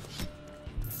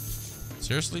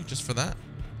 Seriously? Just for that?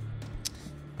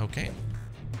 Okay.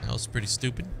 That was pretty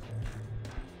stupid.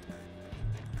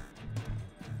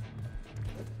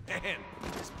 Man,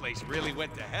 this place really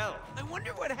went to hell. I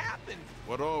wonder what happened.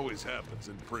 What always happens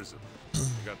in prison.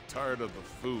 I got tired of the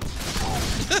food.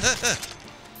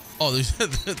 Oh,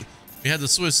 we had the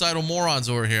suicidal morons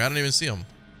over here. I didn't even see them.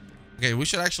 Okay, we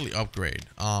should actually upgrade.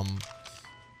 Let's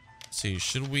see,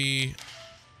 should we...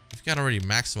 We've got already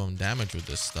maximum damage with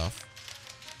this stuff.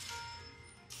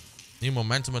 New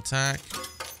momentum attack.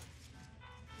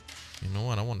 You know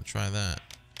what? I want to try that.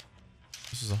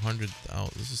 This is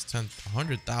 100,000. This is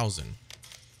 100,000.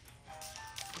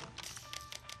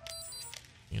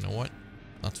 You know what?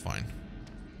 That's fine.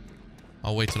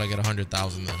 I'll wait till I get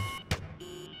 100,000 then.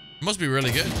 It must be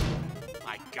really good.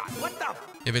 My God, what the?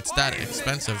 If it's that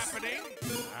expensive.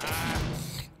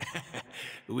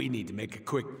 We need to make a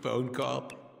quick phone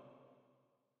call.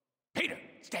 Peter,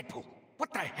 it's Deadpool.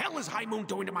 What the hell is High Moon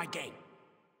doing to my game?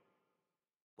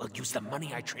 Well, use the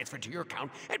money I transferred to your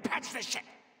account and patch the shit.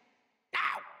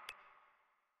 Now!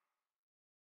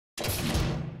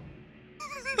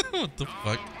 What the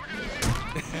fuck?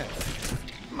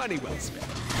 Money well spent.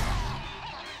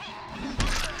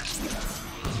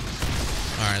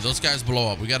 Alright, those guys blow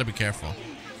up. We gotta be careful.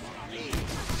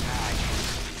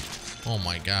 Oh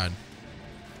my God.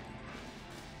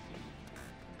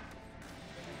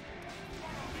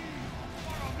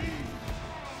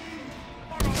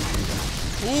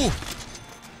 Ooh.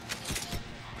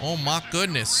 Oh my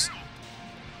goodness.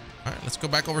 All right, let's go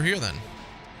back over here then.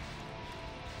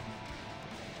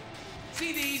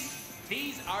 See these?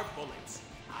 These are bullets.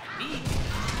 I need.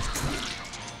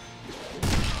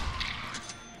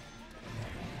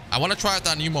 I want to try out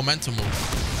that new momentum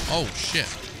move. Oh shit.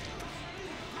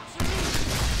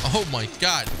 Oh my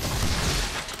God.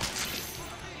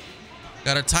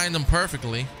 Gotta time them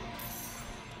perfectly.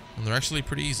 And they're actually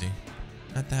pretty easy.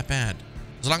 Not that bad.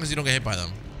 As long as you don't get hit by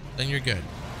them, then you're good.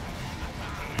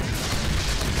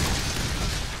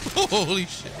 Holy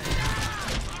shit.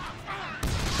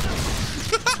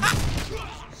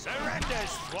 Surrender,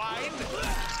 swine.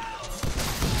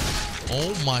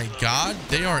 Oh my God,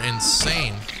 they are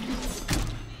insane.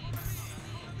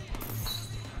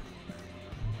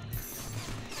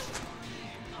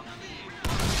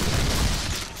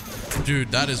 Dude,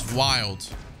 that is wild.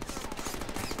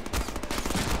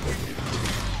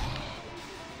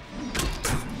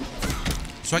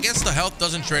 So I guess the health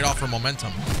doesn't trade off for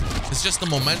momentum. It's just the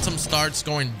momentum starts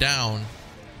going down,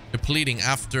 depleting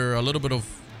after a little bit of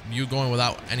you going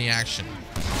without any action.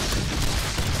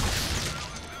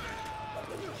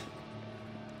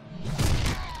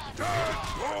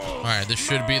 All right, this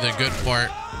should be the good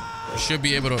part. We should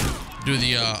be able to do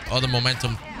the other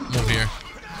momentum move here.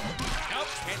 Nope,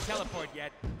 can't teleport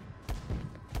yet.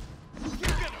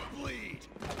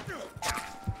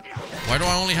 Why do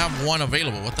I only have one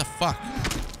available? What the fuck?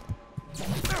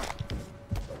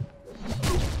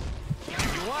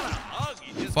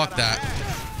 Fuck that.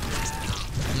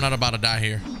 I'm not about to die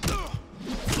here.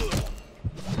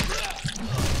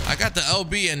 I got the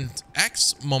LB and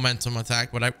X momentum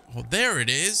attack, but oh, there it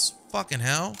is. Fucking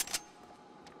hell.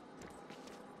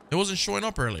 It wasn't showing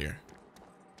up earlier.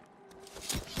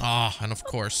 Ah, and of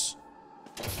course.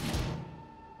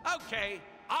 Okay,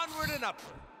 onward and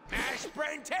upward. Mashed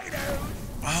potatoes.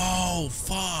 Oh,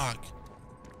 fuck.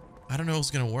 I don't know if it's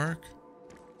gonna work.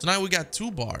 So now we got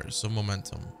 2 bars of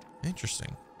momentum.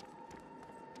 Interesting.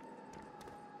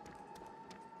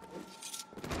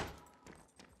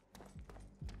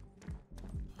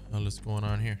 What's going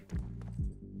on here?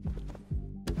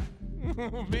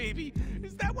 Maybe.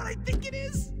 Is that what I think it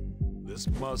is? This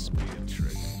must be a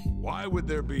trick. Why would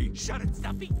there be? Shut it,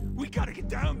 Stuffy. We gotta get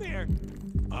down there.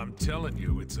 I'm telling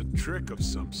you, it's a trick of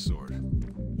some sort.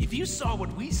 If you saw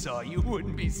what we saw, you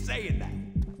wouldn't be saying that.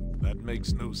 That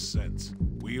makes no sense.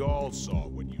 We all saw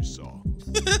what you saw.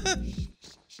 Here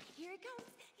it comes.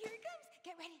 Here it comes.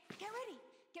 Get ready. Get ready.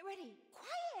 Get ready.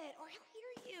 Quiet, or he'll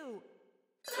hear you.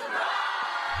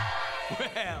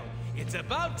 Well, it's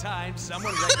about time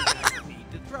someone recognized the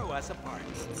need to throw us a party.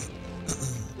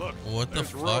 Look, what the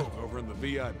there's fuck? Rogue over in the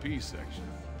VIP section.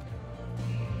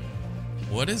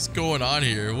 What is going on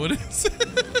here? What is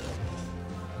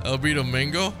LB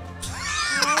Domingo?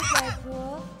 Hi,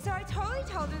 Deadpool. So I totally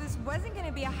told her this wasn't going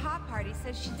to be a hot party,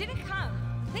 so she didn't come.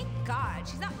 Thank God,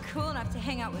 she's not cool enough to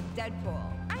hang out with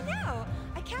Deadpool. I know.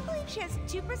 I can't believe she has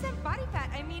 2% body fat.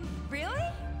 I mean,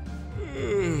 really?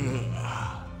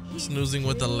 Snoozing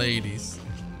with the ladies.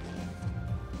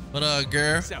 What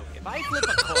girl? So, if I flip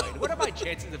a coin, what are my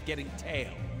chances of getting tail?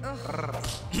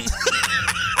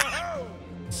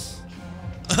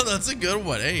 Oh, that's a good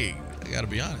one. Hey, I gotta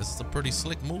be honest, it's a pretty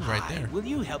slick move right there. Will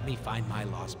you help me find my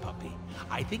lost puppy?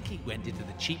 I think he went into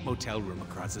the cheap motel room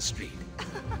across the street.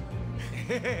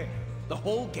 The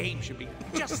whole game should be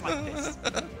just like this.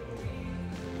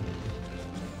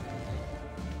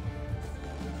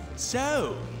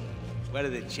 So, what are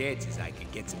the chances I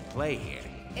could get some play here?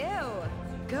 Ew.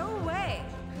 Go away.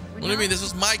 What do you mean? This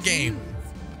was my game.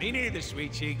 Me neither,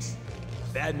 sweet cheeks.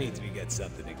 That means we got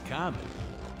something in common.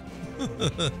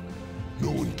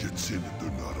 No one gets in if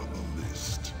they're not on the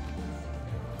list.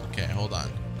 Okay, hold on.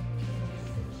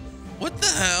 What the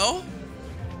hell?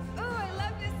 Oh, I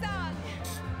love this song.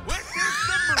 Witness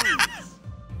the moves.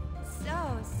 So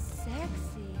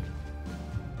sexy.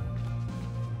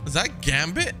 Is that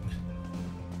Gambit?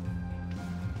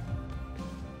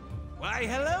 Why,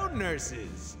 hello,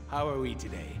 nurses. How are we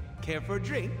today? Care for a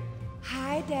drink?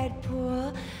 Hi,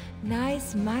 Deadpool.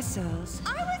 Nice muscles.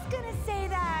 I was gonna say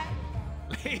that.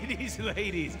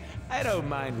 Ladies, I don't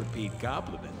mind repeat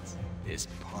compliments. This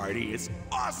party is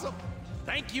awesome.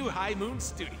 Thank you, High Moon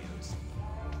Studios.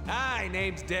 Hi,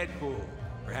 name's Deadpool.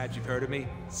 Perhaps you've heard of me,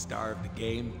 star of the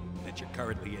game that you're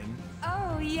currently in.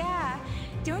 Oh, yeah.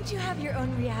 Don't you have your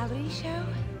own reality show?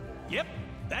 Yep,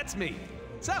 that's me.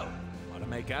 So, wanna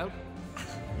make out?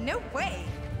 No way.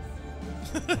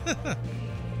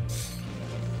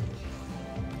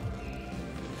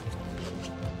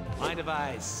 Mind if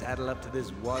I saddle up to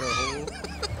this water hole?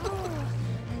 Oh,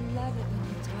 I love it when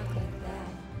you talk like that.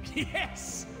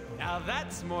 Yes! Now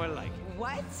that's more like it.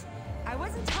 What? I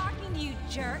wasn't talking to you,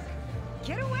 jerk.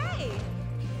 Get away.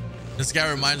 This guy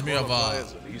reminds me of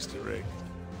It's an Easter egg.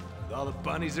 With all the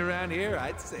bunnies around here,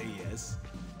 I'd say yes.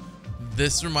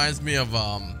 this reminds me of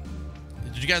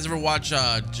did you guys ever watch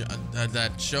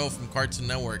that show from Cartoon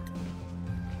Network?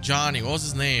 Johnny, what was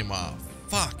his name?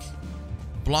 Fuck.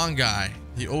 Blonde guy.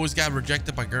 He always got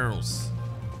rejected by girls.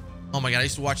 Oh my god, I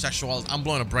used to watch that show all the time. I'm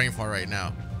blowing a brain fart right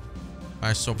now.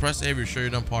 Alright, so press A if you're sure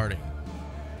you're done partying.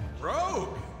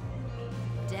 Rogue!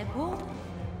 Deadpool?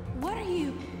 What are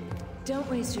you? Don't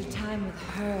waste your time with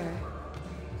her.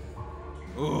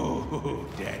 Ooh,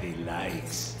 Daddy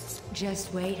likes.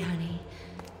 Just wait, honey.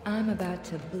 I'm about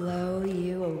to blow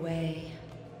you away.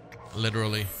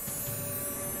 Literally.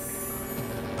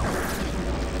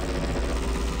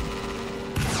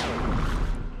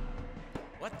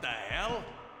 What the hell?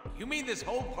 You mean this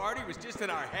whole party was just in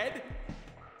our head?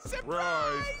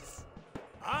 Surprise!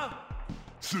 Huh?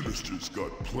 Sinister's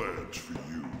got plans for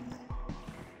you.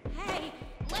 Hey,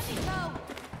 let me go.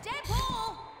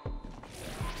 Deadpool!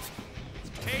 It's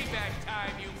payback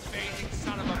time, you phasing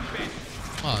son of a bitch.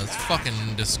 Oh, it's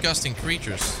fucking disgusting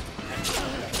creatures.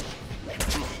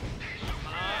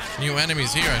 New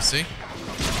enemies here, I see.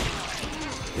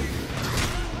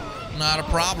 Not a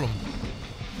problem.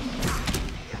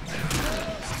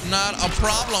 Not a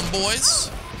problem, boys.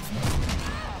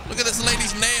 Look at this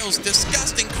lady's nails.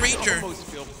 Disgusting creature. I almost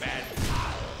feel bad.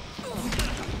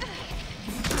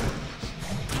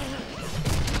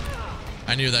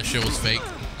 I knew that shit was fake.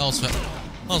 That was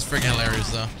freaking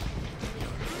hilarious, though.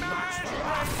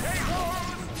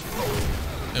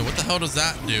 Hey, what the hell does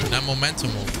that do? That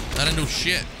momentum move. That didn't do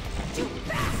shit.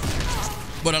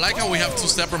 But I like how we have two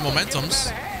separate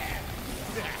momentums.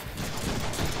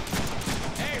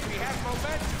 Hey, we have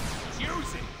momentum.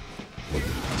 Use it.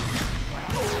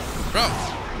 Bro.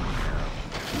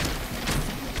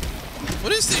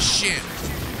 What is this shit?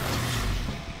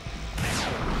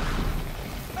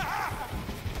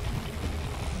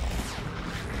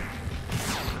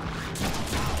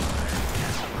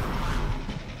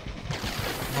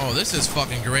 Oh, this is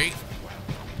fucking great.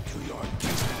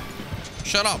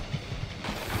 Shut up.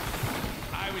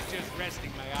 I was just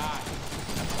resting my eyes.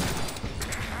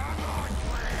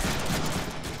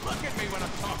 Look at me when I'm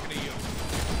talking to you.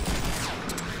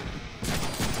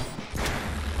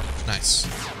 Nice.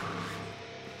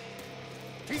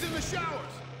 He's in the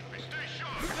showers.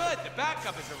 Good, the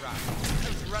backup is arrived. I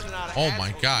was running out of Oh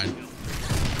my god.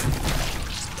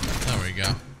 There we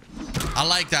go. I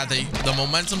like that the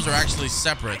momentums are actually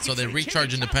separate, so they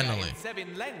recharge independently.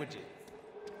 7 languages.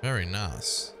 Very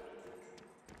nice.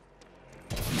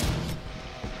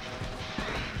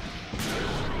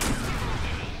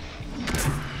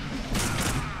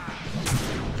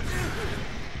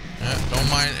 Yeah, don't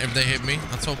mind if they hit me.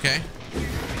 That's okay.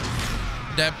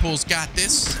 Deadpool's got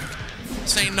this.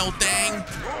 This ain't no thing.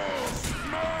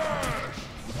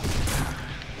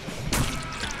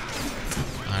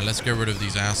 Alright, let's get rid of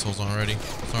these assholes already.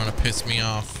 Starting to piss me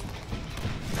off.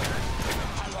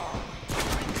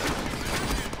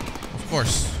 Of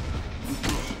course.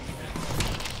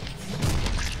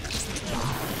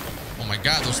 Oh my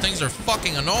god, those things are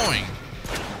fucking annoying.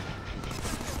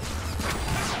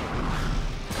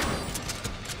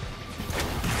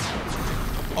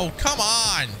 Oh, come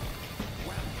on.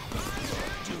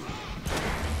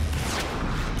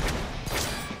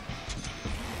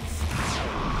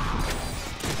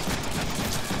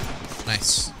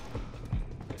 Nice.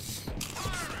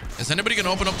 Is anybody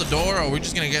gonna open up the door, or are we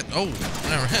just gonna get... Oh,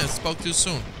 never mind. Spoke too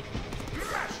soon.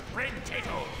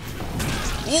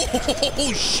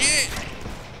 Oh, shit.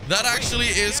 That actually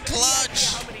is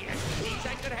clutch.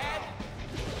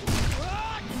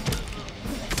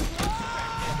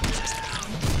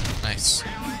 Nice.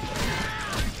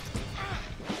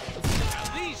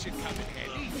 These should come in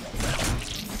handy.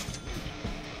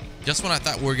 Just when I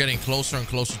thought we were getting closer and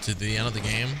closer to the end of the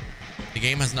game, the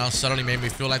game has now suddenly made me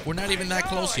feel like we're not even that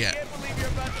close yet. I can't believe you're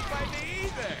about to fight me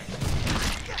either.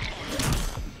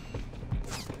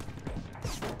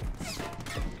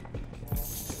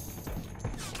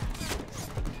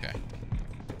 Okay.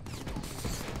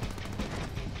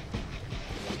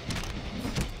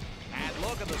 And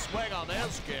look at the swing on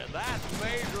this kid. That's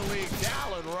Major League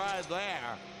talent right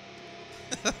there.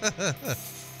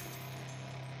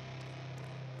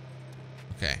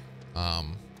 Okay. I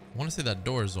want to say that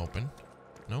door is open.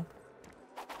 No?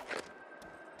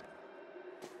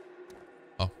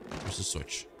 Oh, there's a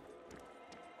switch.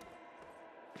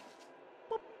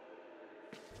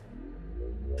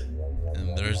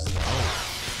 And there's... Oh.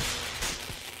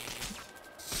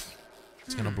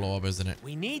 It's gonna blow up, isn't it?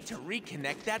 We need to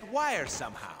reconnect that wire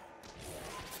somehow.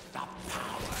 The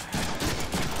power.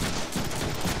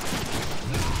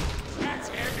 That's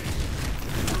heavy.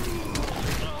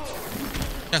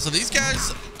 Yeah, so these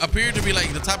guys appear to be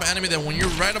like the type of enemy that when you're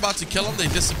right about to kill them, they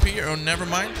disappear. Oh, never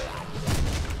mind.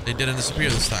 They didn't disappear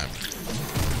this time.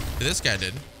 This guy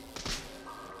did.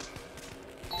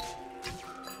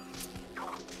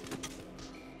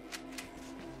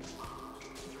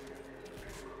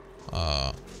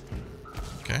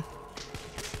 Okay.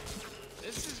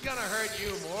 This is gonna hurt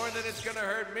you more than it's gonna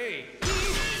hurt me.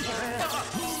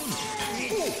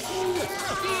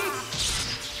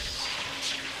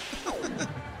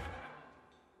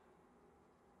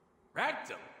 Wrecked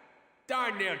him.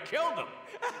 Darn near killed him.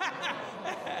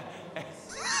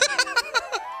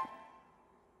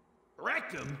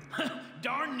 Wrecked him?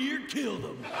 Darn near killed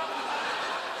him.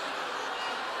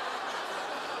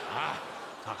 Ah,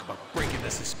 talk about breaking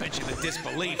the suspension of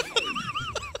disbelief.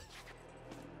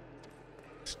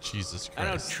 Jesus Christ. I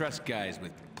don't trust guys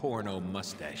with porno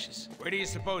mustaches. Where do you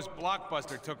suppose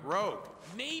Blockbuster took Rogue?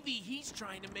 Maybe he's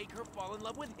trying to make her fall in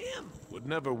love with him. Would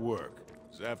never work.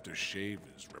 His aftershave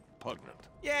is repugnant.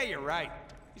 Yeah, you're right.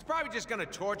 He's probably just gonna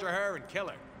torture her and kill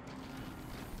her.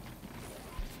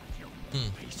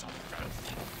 Piece of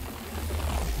filth.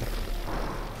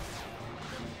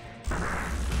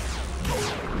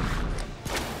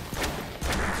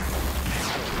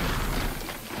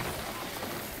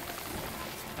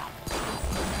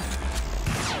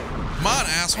 Come on,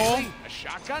 asshole. Really? A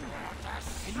shotgun?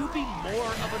 Can you be more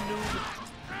of a noob?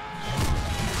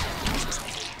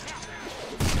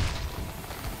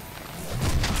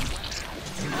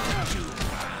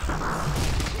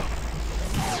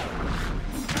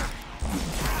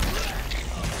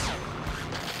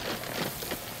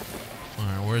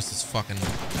 Alright, where's this fucking...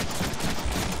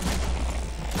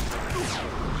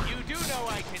 You do know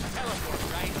I can teleport,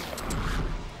 right?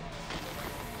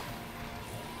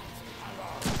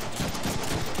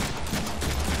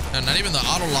 And not even the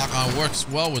auto lock on works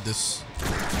well with this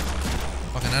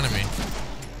fucking enemy.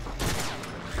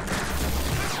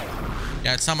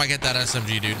 Yeah, it's time I get that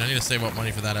SMG, dude. I need to save up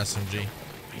money for that SMG.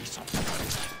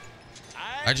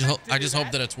 I just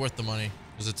hope that it's worth the money,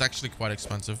 because it's actually quite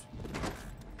expensive.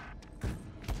 I'm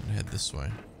gonna head this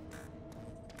way.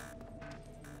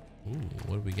 Ooh,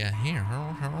 what do we got here?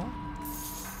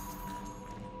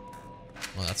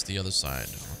 Well, that's the other side.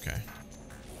 Okay.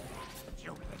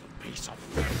 You little piece of...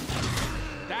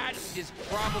 That is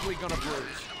probably gonna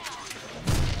bruise.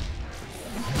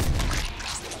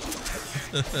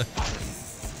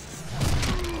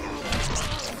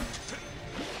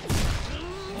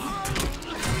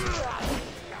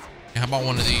 How about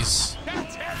one of these?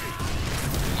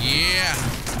 Yeah.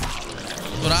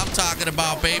 That's what I'm talking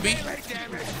about, baby.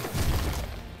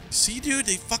 See, dude,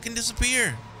 they fucking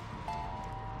disappear. All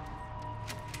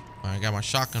right, I got my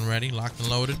shotgun ready, locked and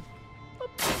loaded.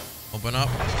 Open up.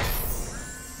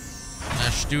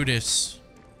 Let's do this.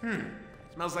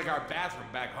 Smells like our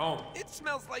bathroom back home. It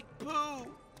smells like poo.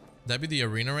 That'd be the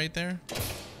arena right there.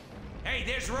 Hey,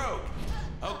 there's Rogue.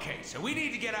 Okay, so we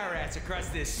need to get our ass across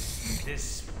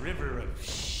this river of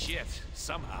shit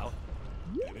somehow.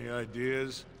 Any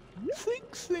ideas?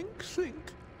 Think, think, think.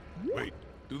 Wait,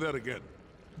 do that again.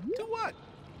 To what?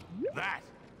 That.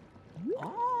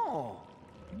 Oh,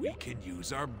 we can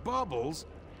use our bubbles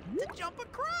to jump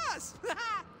across.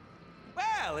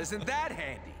 Well, isn't that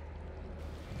handy?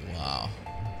 Wow.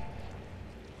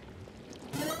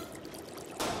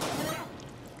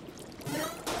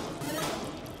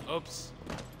 Oops.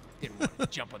 Didn't want to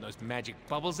jump on those magic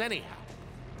bubbles anyhow.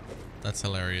 That's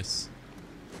hilarious.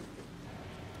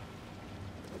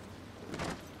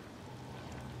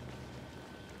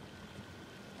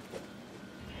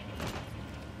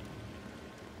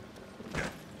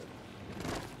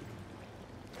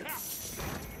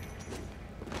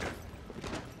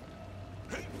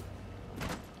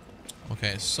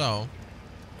 Okay, so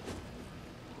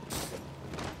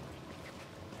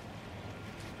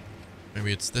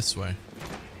maybe it's this way.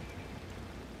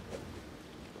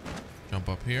 Jump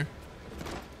up here.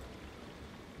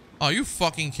 Oh, you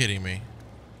fucking kidding me?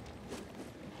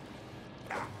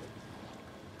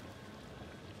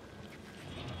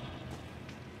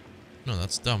 No,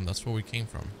 that's dumb. That's where we came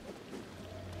from.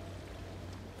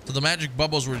 So the magic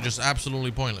bubbles were just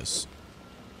absolutely pointless.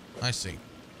 I see.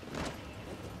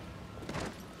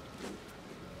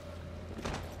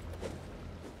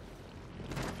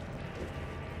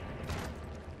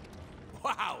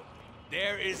 Wow,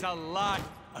 there is a lot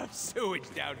of sewage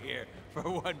down here for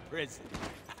one prison.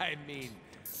 I mean,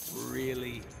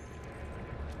 really?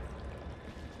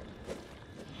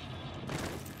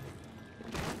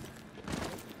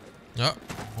 Oh,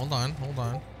 hold on, hold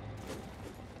on.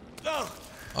 Ugh,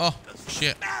 Oh,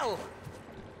 shit. smell!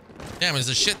 Damn, is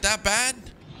the shit that bad?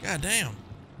 God damn.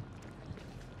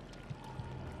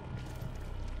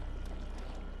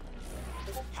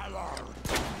 Hello.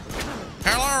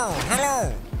 Hello,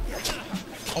 hello.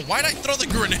 Oh, why'd I throw the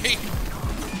grenade?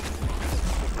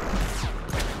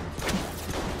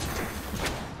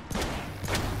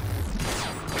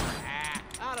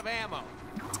 Out of ammo.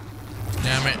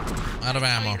 Damn it. Out of Are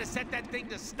you ammo. gonna set that thing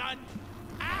to stun?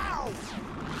 Ow!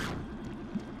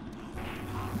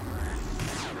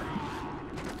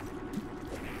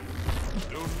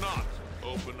 Do not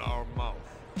open our mouth.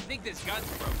 I think this gun's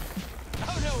broken.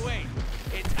 Oh no, wait.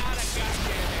 It's out of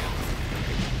goddamn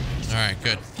ammo. All right,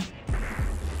 good.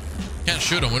 Can't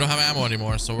shoot him. We don't have ammo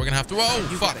anymore, so we're gonna have to. Whoa,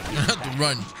 fuck! We're gonna have to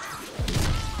run.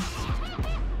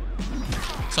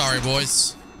 Sorry,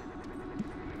 boys.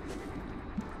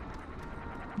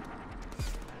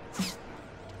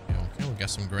 Okay, we got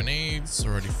some grenades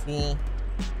already full.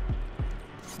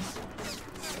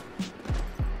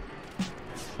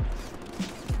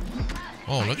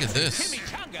 Oh, look at this.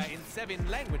 Chimichanga in 7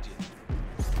 languages.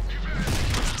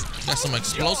 Got some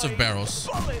explosive barrels.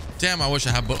 Damn, I wish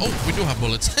I had bullets. Oh, we do have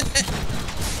bullets.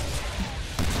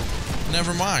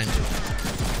 Never mind.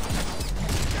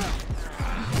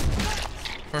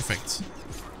 Perfect.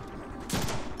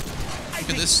 Look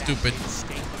at this stupid.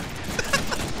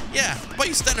 Yeah, but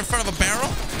you stand in front of a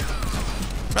barrel?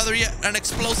 Rather yet an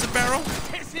explosive barrel?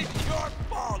 This is your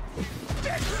fault.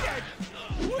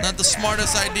 Not the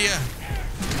smartest idea.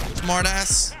 Smart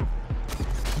ass.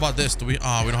 How about this? Do we?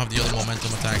 Oh, we don't have the other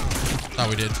momentum attack. Thought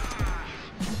we did.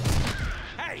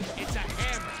 Hey, it's a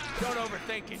hammer. Don't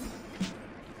overthink it.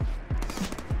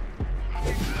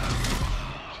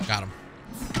 Got him.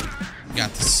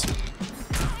 Got this.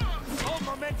 Hold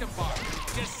momentum bar.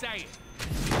 Just say it.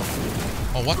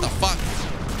 Oh, what the fuck?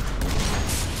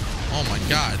 Oh my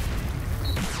god.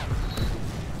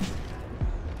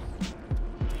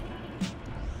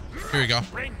 Here we go.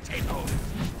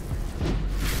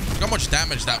 Look how much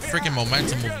damage that freaking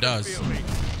momentum move does.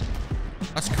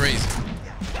 That's crazy.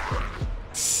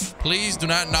 Please do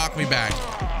not knock me back.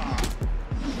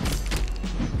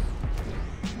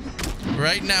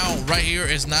 Right now, right here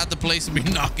is not the place to be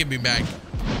knocking me back.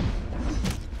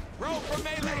 Roll for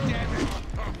melee damage.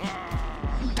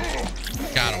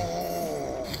 Got him.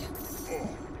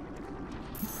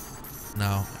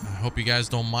 Now, I hope you guys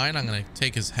don't mind. I'm going to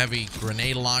take his heavy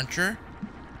grenade launcher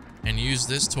and use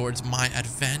this towards my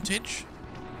advantage.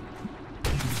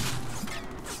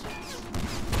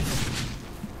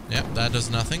 Yep, that does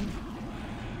nothing.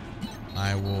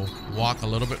 I will walk a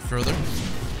little bit further.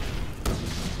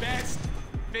 Best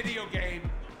video game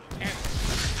ever.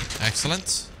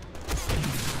 Excellent.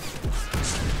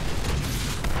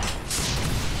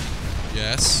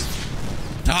 Yes.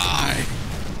 Die.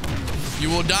 You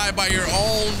will die by your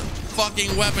own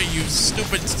fucking weapon, you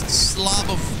stupid slob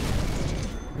of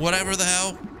whatever the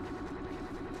hell.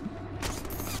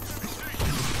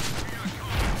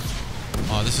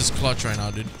 Oh, this is clutch right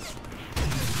now, dude.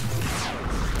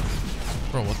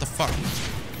 Bro, what the fuck?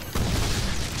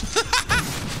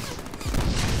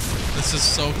 This is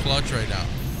so clutch right now.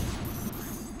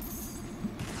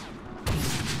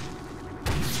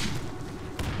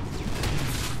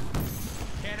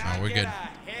 Oh, we're good.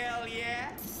 Hell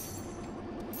yeah.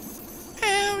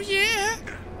 Hell yeah.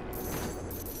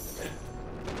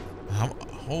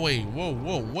 Oh, wait.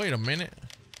 Whoa. Wait a minute.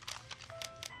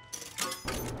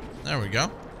 There we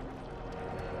go.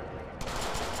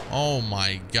 Oh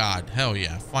my god. Hell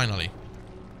yeah. Finally.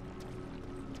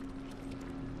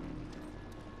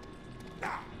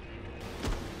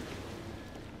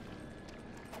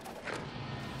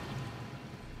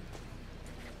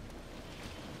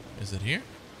 Is it here?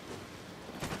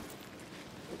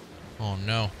 Oh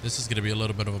no. This is gonna be a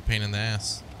little bit of a pain in the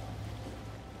ass.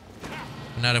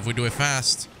 But not if we do it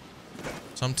fast.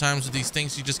 Sometimes with these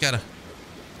things you just gotta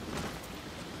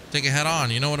take it head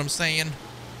on, you know what I'm saying?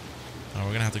 Oh,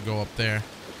 we're gonna have to go up there.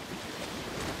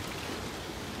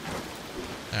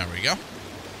 There we go.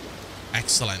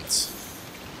 Excellent.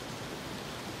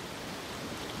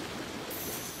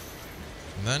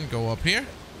 And then go up here.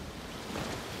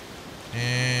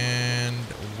 And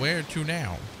where to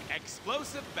now?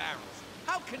 Explosive barrels.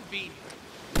 How convenient.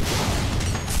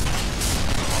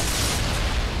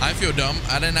 I feel dumb.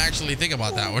 I didn't actually think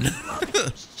about that one.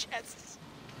 Chests.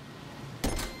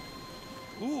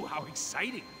 Ooh, how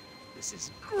exciting. This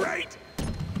is great.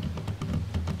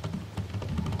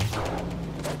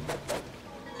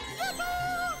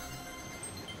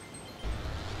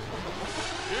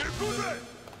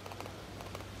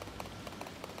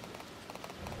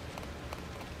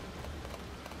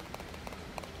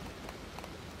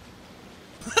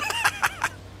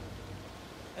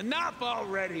 Enough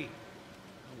already. No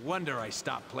wonder I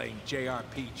stopped playing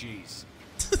JRPGs.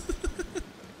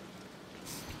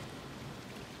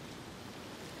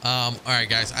 All right,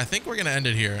 guys. I think we're gonna end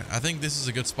it here. I think this is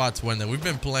a good spot to end it. We've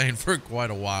been playing for quite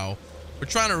a while. We're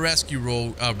trying to rescue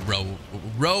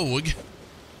Rogue,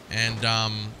 and I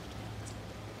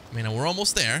mean, we're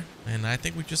almost there. And I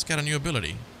think we just got a new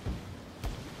ability.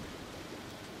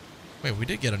 Wait, we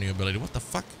did get a new ability. What the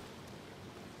fuck?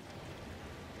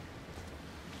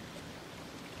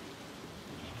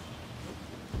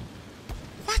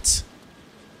 What?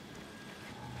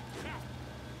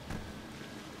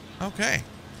 Okay.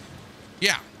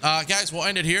 Yeah, guys, we'll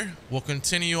end it here. We'll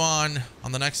continue on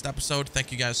the next episode.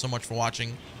 Thank you guys so much for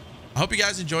watching. I hope you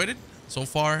guys enjoyed it. So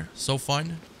far, so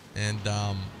fun. And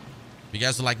if you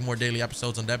guys would like more daily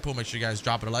episodes on Deadpool, make sure you guys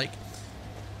drop it a like.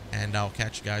 And I'll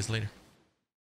catch you guys later.